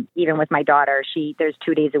even with my daughter, there's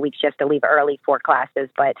 2 days a week she has to leave early for classes,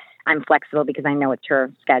 but I'm flexible because I know it's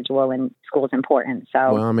her schedule and school's important.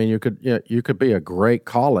 So, well, I mean, you could be a great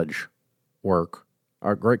college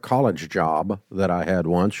a great college job that I had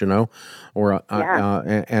once, and you're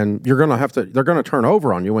going to they're going to turn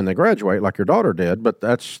over on you when they graduate, like your daughter did. But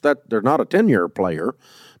they're not a 10-year player.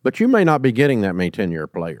 But you may not be getting that many 10-year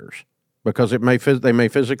players because they may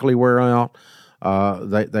physically wear out.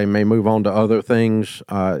 They may move on to other things.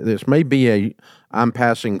 This may be I'm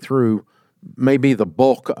passing through, maybe the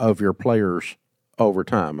bulk of your players over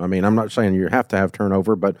time. I mean, I'm not saying you have to have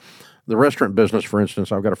turnover, but the restaurant business, for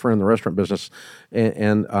instance, I've got a friend in the restaurant business,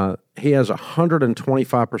 and he has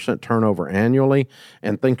 125% turnover annually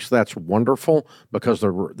and thinks that's wonderful because the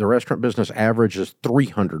restaurant business average is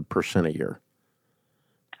 300% a year.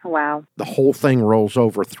 Wow. The whole thing rolls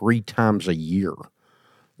over 3 times a year.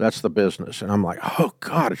 That's the business. And I'm like, oh,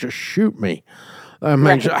 God, just shoot me. I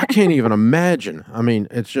mean, I can't even imagine. I mean,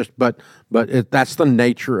 it's just, but that's the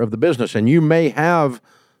nature of the business. And you may have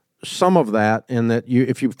some of that in that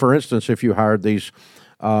for instance, if you hired these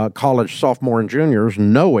college sophomore and juniors,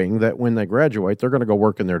 knowing that when they graduate, they're going to go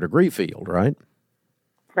work in their degree field, right?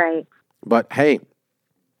 Right. But hey,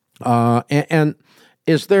 and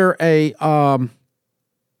is there a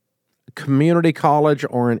community college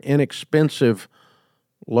or an inexpensive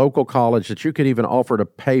local college that you could even offer to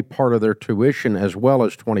pay part of their tuition as well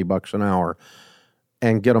as $20 an hour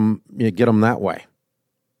and get them that way?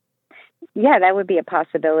 Yeah, that would be a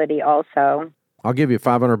possibility also. I'll give you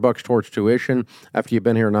 $500 towards tuition after you've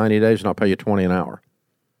been here 90 days, and I'll pay you $20 an hour.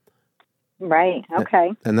 Right.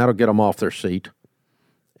 Okay. And that'll get them off their seat.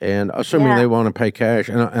 And assuming they want to pay cash,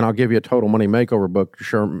 and I'll give you a total money makeover book,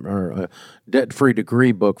 or a debt-free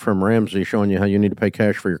degree book from Ramsey showing you how you need to pay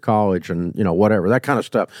cash for your college and, whatever, that kind of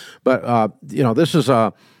stuff. But, this is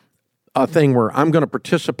a thing where I'm going to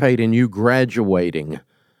participate in you graduating.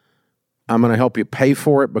 I'm going to help you pay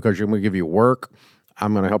for it because I'm going to give you work.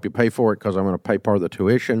 I'm going to help you pay for it because I'm going to pay part of the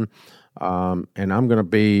tuition. And I'm going to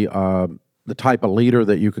be the type of leader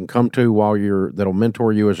that you can come to that'll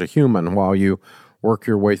mentor you as a human while you work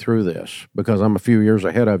your way through this, because I'm a few years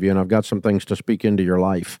ahead of you and I've got some things to speak into your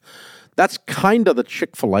life. That's kind of the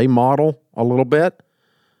Chick-fil-A model a little bit.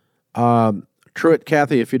 Truett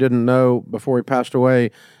Cathy, if you didn't know, before he passed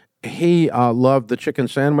away, he loved the chicken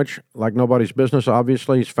sandwich like nobody's business.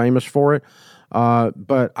 Obviously, he's famous for it.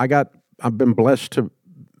 But I've been blessed to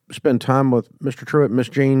spend time with Mr. Truett and Miss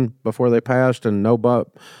Jean before they passed, and No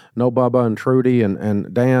Bubba and Trudy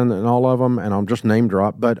and Dan and all of them, and I'll just name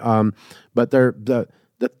drop. But the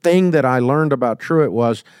thing that I learned about Truett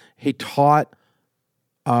was he taught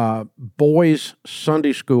boys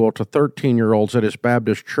Sunday school to 13-year-olds at his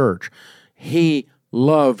Baptist church. He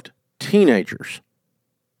loved teenagers.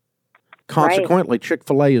 Consequently,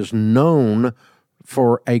 Chick-fil-A is known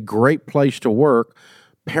for a great place to work.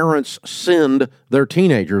 Parents send their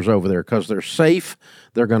teenagers over there because they're safe.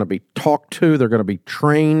 They're going to be talked to. They're going to be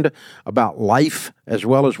trained about life as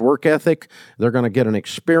well as work ethic. They're going to get an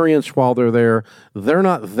experience while they're there. They're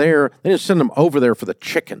not there. They didn't send them over there for the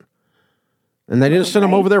chicken. And they didn't send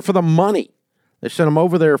them over there for the money. They sent them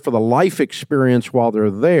over there for the life experience while they're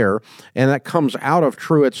there, and that comes out of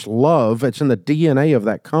Truett's love. It's in the DNA of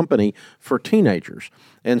that company for teenagers.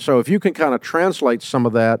 And so if you can kind of translate some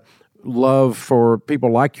of that love for people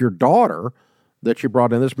like your daughter that you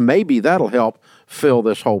brought in this, maybe that'll help fill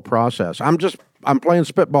this whole process. I'm playing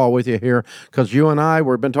spitball with you here because you and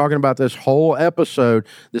we've been talking about this whole episode.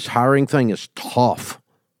 This hiring thing is tough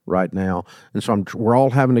right now. And so we're all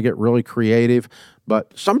having to get really creative.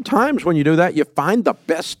 But sometimes when you do that, you find the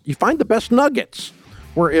best nuggets.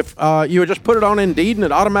 Where if you had just put it on Indeed and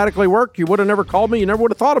it automatically worked, you would have never called me. You never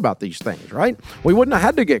would have thought about these things, right? We wouldn't have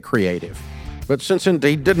had to get creative. But since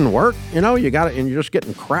Indeed didn't work, you got it, and you're just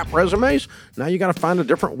getting crap resumes. Now you got to find a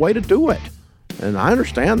different way to do it. And I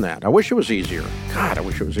understand that. I wish it was easier. God, I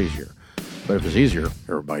wish it was easier. But if it's easier,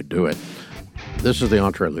 everybody do it. This is the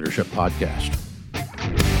EntreLeadership Podcast.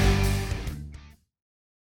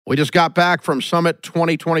 We just got back from Summit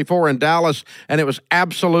 2024 in Dallas, and it was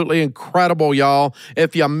absolutely incredible, y'all.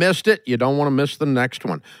 If you missed it, you don't want to miss the next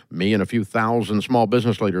one. Me and a few thousand small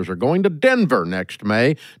business leaders are going to Denver next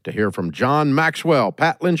May to hear from John Maxwell,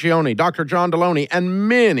 Pat Lincioni, Dr. John Deloney, and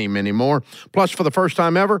many, many more. Plus, for the first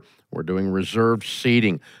time ever, we're doing reserved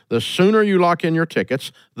seating. The sooner you lock in your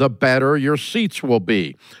tickets, the better your seats will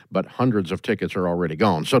be. But hundreds of tickets are already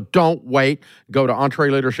gone. So don't wait. Go to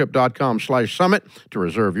EntreLeadership.com/summit to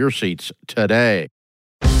reserve your seats today.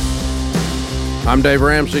 I'm Dave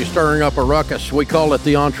Ramsey, stirring up a ruckus. We call it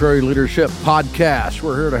the EntreLeadership Podcast.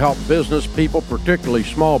 We're here to help business people, particularly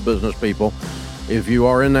small business people. If you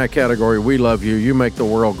are in that category, we love you. You make the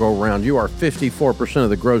world go round. You are 54% of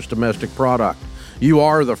the gross domestic product. You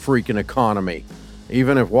are the freaking economy,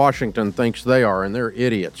 even if Washington thinks they are, and they're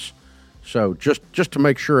idiots. So just to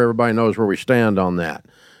make sure everybody knows where we stand on that.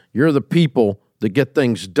 You're the people that get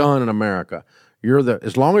things done in America.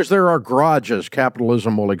 As long as there are garages,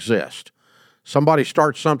 capitalism will exist. Somebody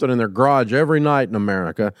starts something in their garage every night in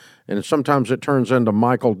America, and sometimes it turns into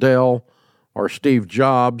Michael Dell or Steve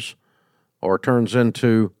Jobs, or turns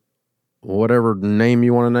into whatever name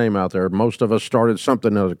you want to name out there. Most of us started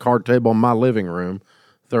something at a card table in my living room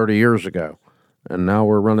 30 years ago, and now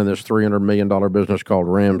we're running this $300 million business called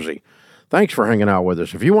Ramsey. Thanks for hanging out with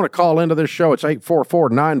us. If you want to call into this show, it's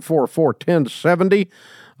 844-944-1070,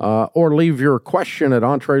 or leave your question at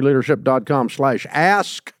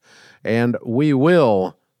EntreLeadership.com/ask, and we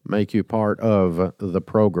will make you part of the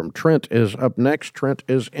program. Trent is up next. Trent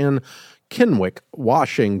is in Kennewick,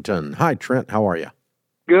 Washington. Hi, Trent. How are you?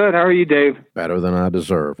 Good. How are you, Dave? Better than I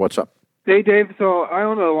deserve. What's up? Hey, Dave. So I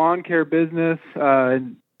own a lawn care business.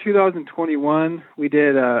 In 2021, we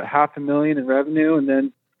did $500,000 in revenue, and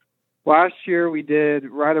then last year we did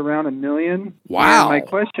right around $1 million. Wow. And my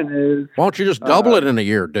question is, why don't you just double it in a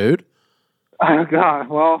year, dude? Oh God.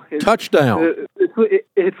 Well, touchdown.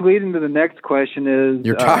 It's leading to the next question. Is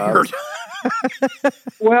you're tired?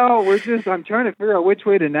 Well, I'm trying to figure out which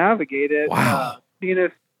way to navigate it. Wow. Seeing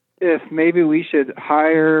if maybe we should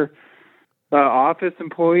hire an office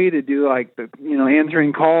employee to do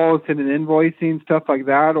answering calls and invoicing, stuff like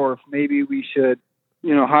that, or if maybe we should,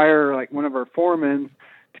 hire like one of our foremen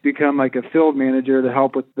to become like a field manager to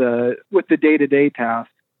help with the day-to-day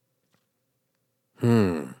tasks.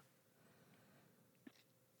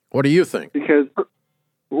 What do you think? Because,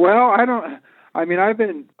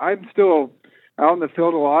 I'm still out in the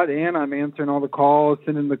field a lot, and I'm answering all the calls,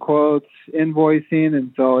 sending the quotes, invoicing,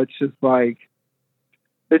 and so it's just like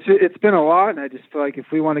it's been a lot. And I just feel like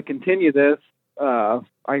if we want to continue this, I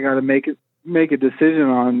got to make a decision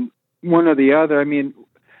on one or the other. I mean,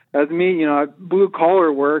 as me, blue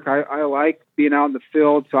collar work, I like being out in the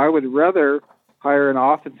field, so I would rather hire an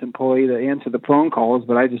office employee to answer the phone calls,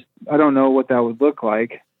 but I don't know what that would look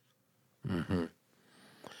like. Mm-hmm.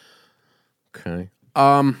 Okay.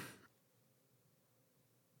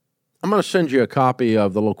 I'm going to send you a copy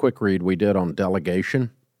of the little quick read we did on delegation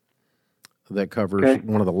that covers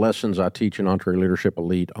one of the lessons I teach in EntreLeadership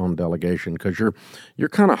Elite on delegation, because you're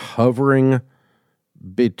kind of hovering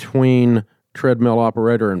between treadmill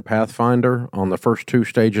operator and Pathfinder on the first two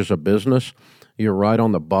stages of business. You're right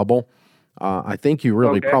on the bubble. I think you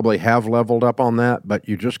really probably have leveled up on that, but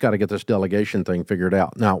you just got to get this delegation thing figured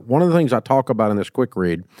out. Now, one of the things I talk about in this quick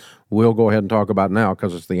read, we'll go ahead and talk about now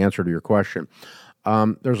because it's the answer to your question.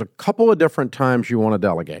 There's a couple of different times you want to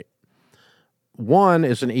delegate. One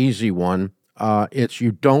is an easy one. It's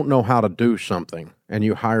you don't know how to do something, and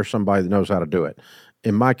you hire somebody that knows how to do it.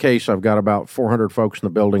 In my case, I've got about 400 folks in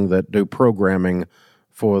the building that do programming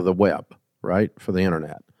for the web, right, for the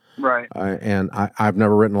internet. Right. And I've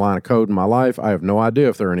never written a line of code in my life. I have no idea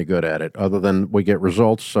if they're any good at it, other than we get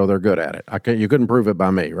results, so they're good at it. You couldn't prove it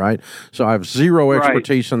by me, right? So I have zero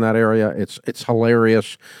expertise in that area. It's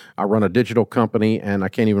hilarious. I run a digital company, and I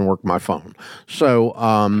can't even work my phone. So,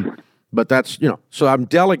 but that's, so I'm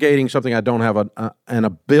delegating something I don't have an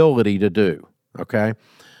ability to do, okay?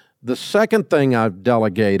 The second thing I've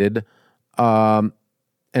delegated, and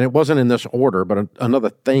it wasn't in this order, but another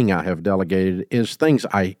thing I have delegated is things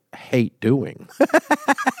I hate doing.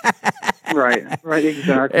 Right,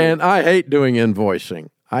 exactly. And I hate doing invoicing.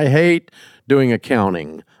 I hate doing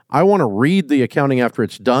accounting. I want to read the accounting after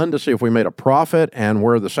it's done to see if we made a profit and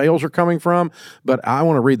where the sales are coming from, but I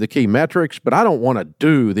want to read the key metrics, but I don't want to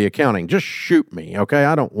do the accounting. Just shoot me, okay?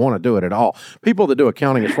 I don't want to do it at all. People that do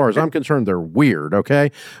accounting, as far as I'm concerned, they're weird,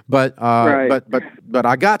 okay? But but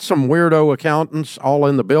I got some weirdo accountants all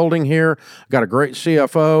in the building here. Got a great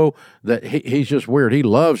CFO that he's just weird. He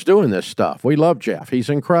loves doing this stuff. We love Jeff. He's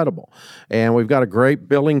incredible. And we've got a great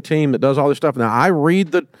billing team that does all this stuff. Now, I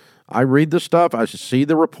read the stuff. I see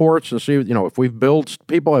the reports and see, if we've billed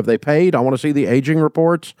people, have they paid? I want to see the aging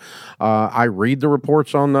reports. I read the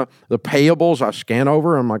reports on the payables. I scan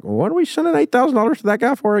over. I'm like, well, what are we sending $8,000 to that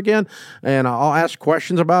guy for again? And I'll ask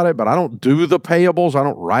questions about it, but I don't do the payables. I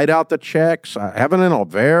don't write out the checks. I haven't in a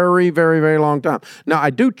very, very, very long time. Now, I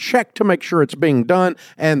do check to make sure it's being done,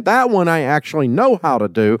 and that one I actually know how to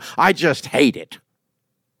do. I just hate it.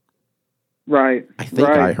 Right. I think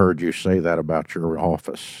I heard you say that about your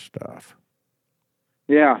office stuff.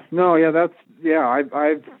 Yeah. No. Yeah.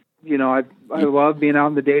 I love being out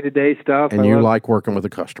in the day-to-day stuff. And you like working with the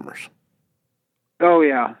customers. Oh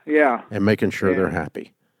yeah. Yeah. And making sure they're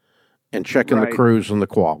happy, and checking the crews and the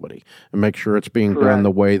quality, and make sure it's being done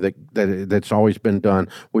the way that's always been done,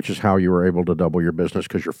 which is how you were able to double your business,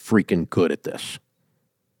 because you're freaking good at this.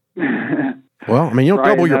 Well, I mean, you don't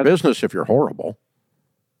double your business if you're horrible.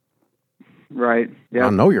 Right. Yeah. I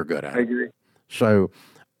know you're good at it. I agree. So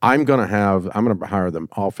I'm going to hire the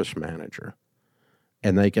office manager,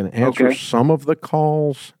 and they can answer some of the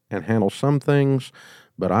calls and handle some things,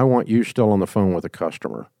 but I want you still on the phone with the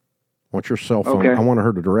customer. I want your cell phone. I want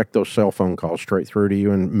her to direct those cell phone calls straight through to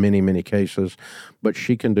you in many, many cases, but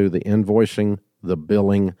she can do the invoicing, the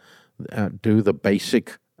billing, do the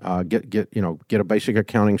basic get a basic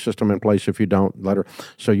accounting system in place if you don't let her.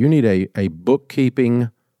 So you need a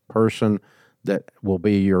bookkeeping person that will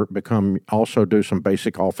also do some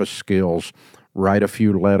basic office skills, write a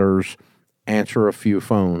few letters, answer a few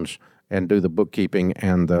phones, and do the bookkeeping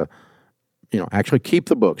and actually keep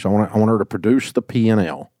the books. I want her to produce the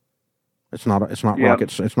P&L. It's not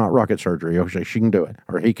rocket surgery. She can do it,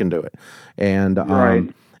 or he can do it, and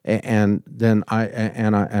and then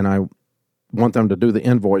I want them to do the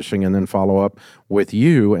invoicing and then follow up with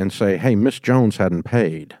you and say, hey, Miss Jones hadn't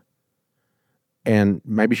paid. And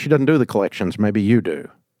maybe she doesn't do the collections. Maybe you do.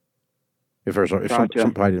 If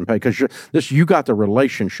somebody didn't pay, because you got the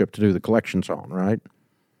relationship to do the collections on, right?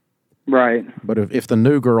 Right. But if the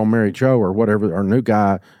new girl, Mary Jo, or whatever, or new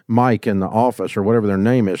guy, Mike in the office, or whatever their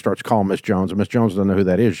name is, starts calling Miss Jones, and Miss Jones doesn't know who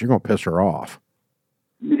that is, you're going to piss her off.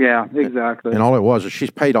 Yeah, exactly. And all it was is she's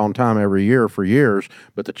paid on time every year for years,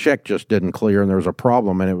 but the check just didn't clear, and there was a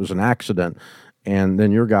problem, and it was an accident. And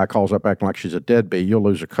then your guy calls up acting like she's a deadbeat. You'll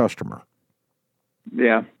lose a customer.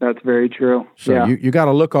 Yeah, that's very true. So you got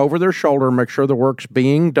to look over their shoulder and make sure the work's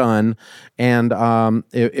being done. And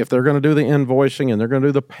if they're going to do the invoicing and they're going to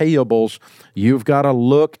do the payables, you've got to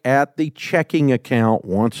look at the checking account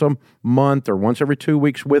once a month or once every 2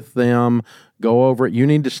 weeks with them. Go over it. You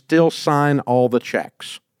need to still sign all the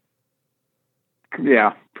checks.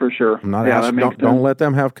 Yeah, for sure. I'm not asking, don't let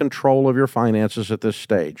them have control of your finances at this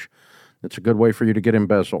stage. It's a good way for you to get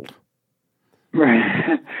embezzled.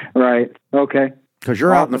 Right. Right. Okay. Because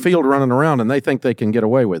you're out in the field running around and they think they can get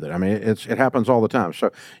away with it. I mean, it happens all the time.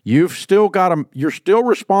 So you're still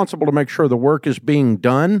responsible to make sure the work is being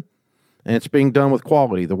done, and it's being done with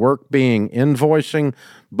quality. The work being invoicing,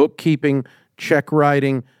 bookkeeping, check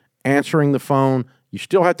writing, answering the phone. You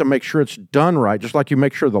still have to make sure it's done right, just like you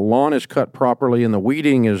make sure the lawn is cut properly and the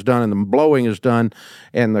weeding is done and the blowing is done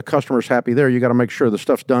and the customer's happy there. You got to make sure the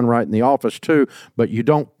stuff's done right in the office too, but you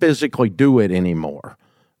don't physically do it anymore.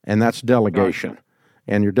 And that's delegation. Gotcha.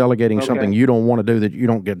 And you're delegating something you don't want to do that you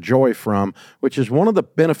don't get joy from, which is one of the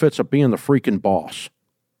benefits of being the freaking boss.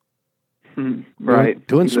 Right.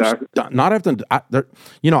 Doing some, not having to,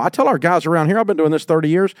 I tell our guys around here, I've been doing this 30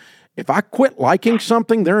 years. If I quit liking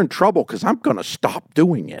something, they're in trouble because I'm going to stop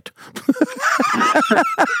doing it.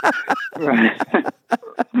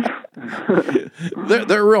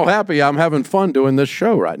 They're real happy I'm having fun doing this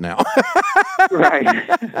show right now.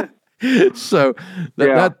 Right. So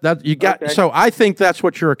that you got. Okay. So I think that's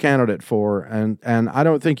what you're a candidate for, and I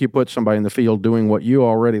don't think you put somebody in the field doing what you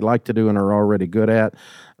already like to do and are already good at.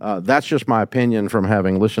 That's just my opinion from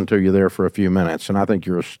having listened to you there for a few minutes, and I think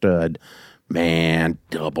you're a stud. Man,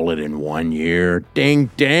 double it in 1 year. Ding,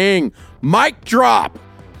 ding. Mic drop.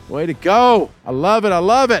 Way to go. I love it. I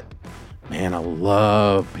love it. Man, I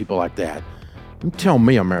love people like that. You tell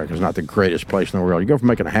me America's not the greatest place in the world. You go from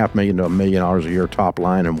making $500,000 to $1 million a year top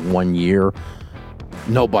line in 1 year.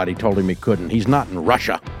 Nobody told him he couldn't. He's not in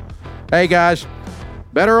Russia. Hey, guys.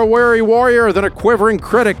 Better a wary warrior than a quivering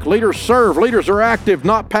critic. Leaders serve. Leaders are active,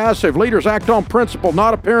 not passive. Leaders act on principle,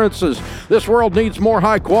 not appearances. This world needs more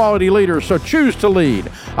high-quality leaders, so choose to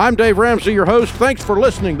lead. I'm Dave Ramsey, your host. Thanks for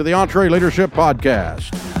listening to the EntreLeadership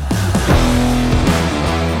Podcast.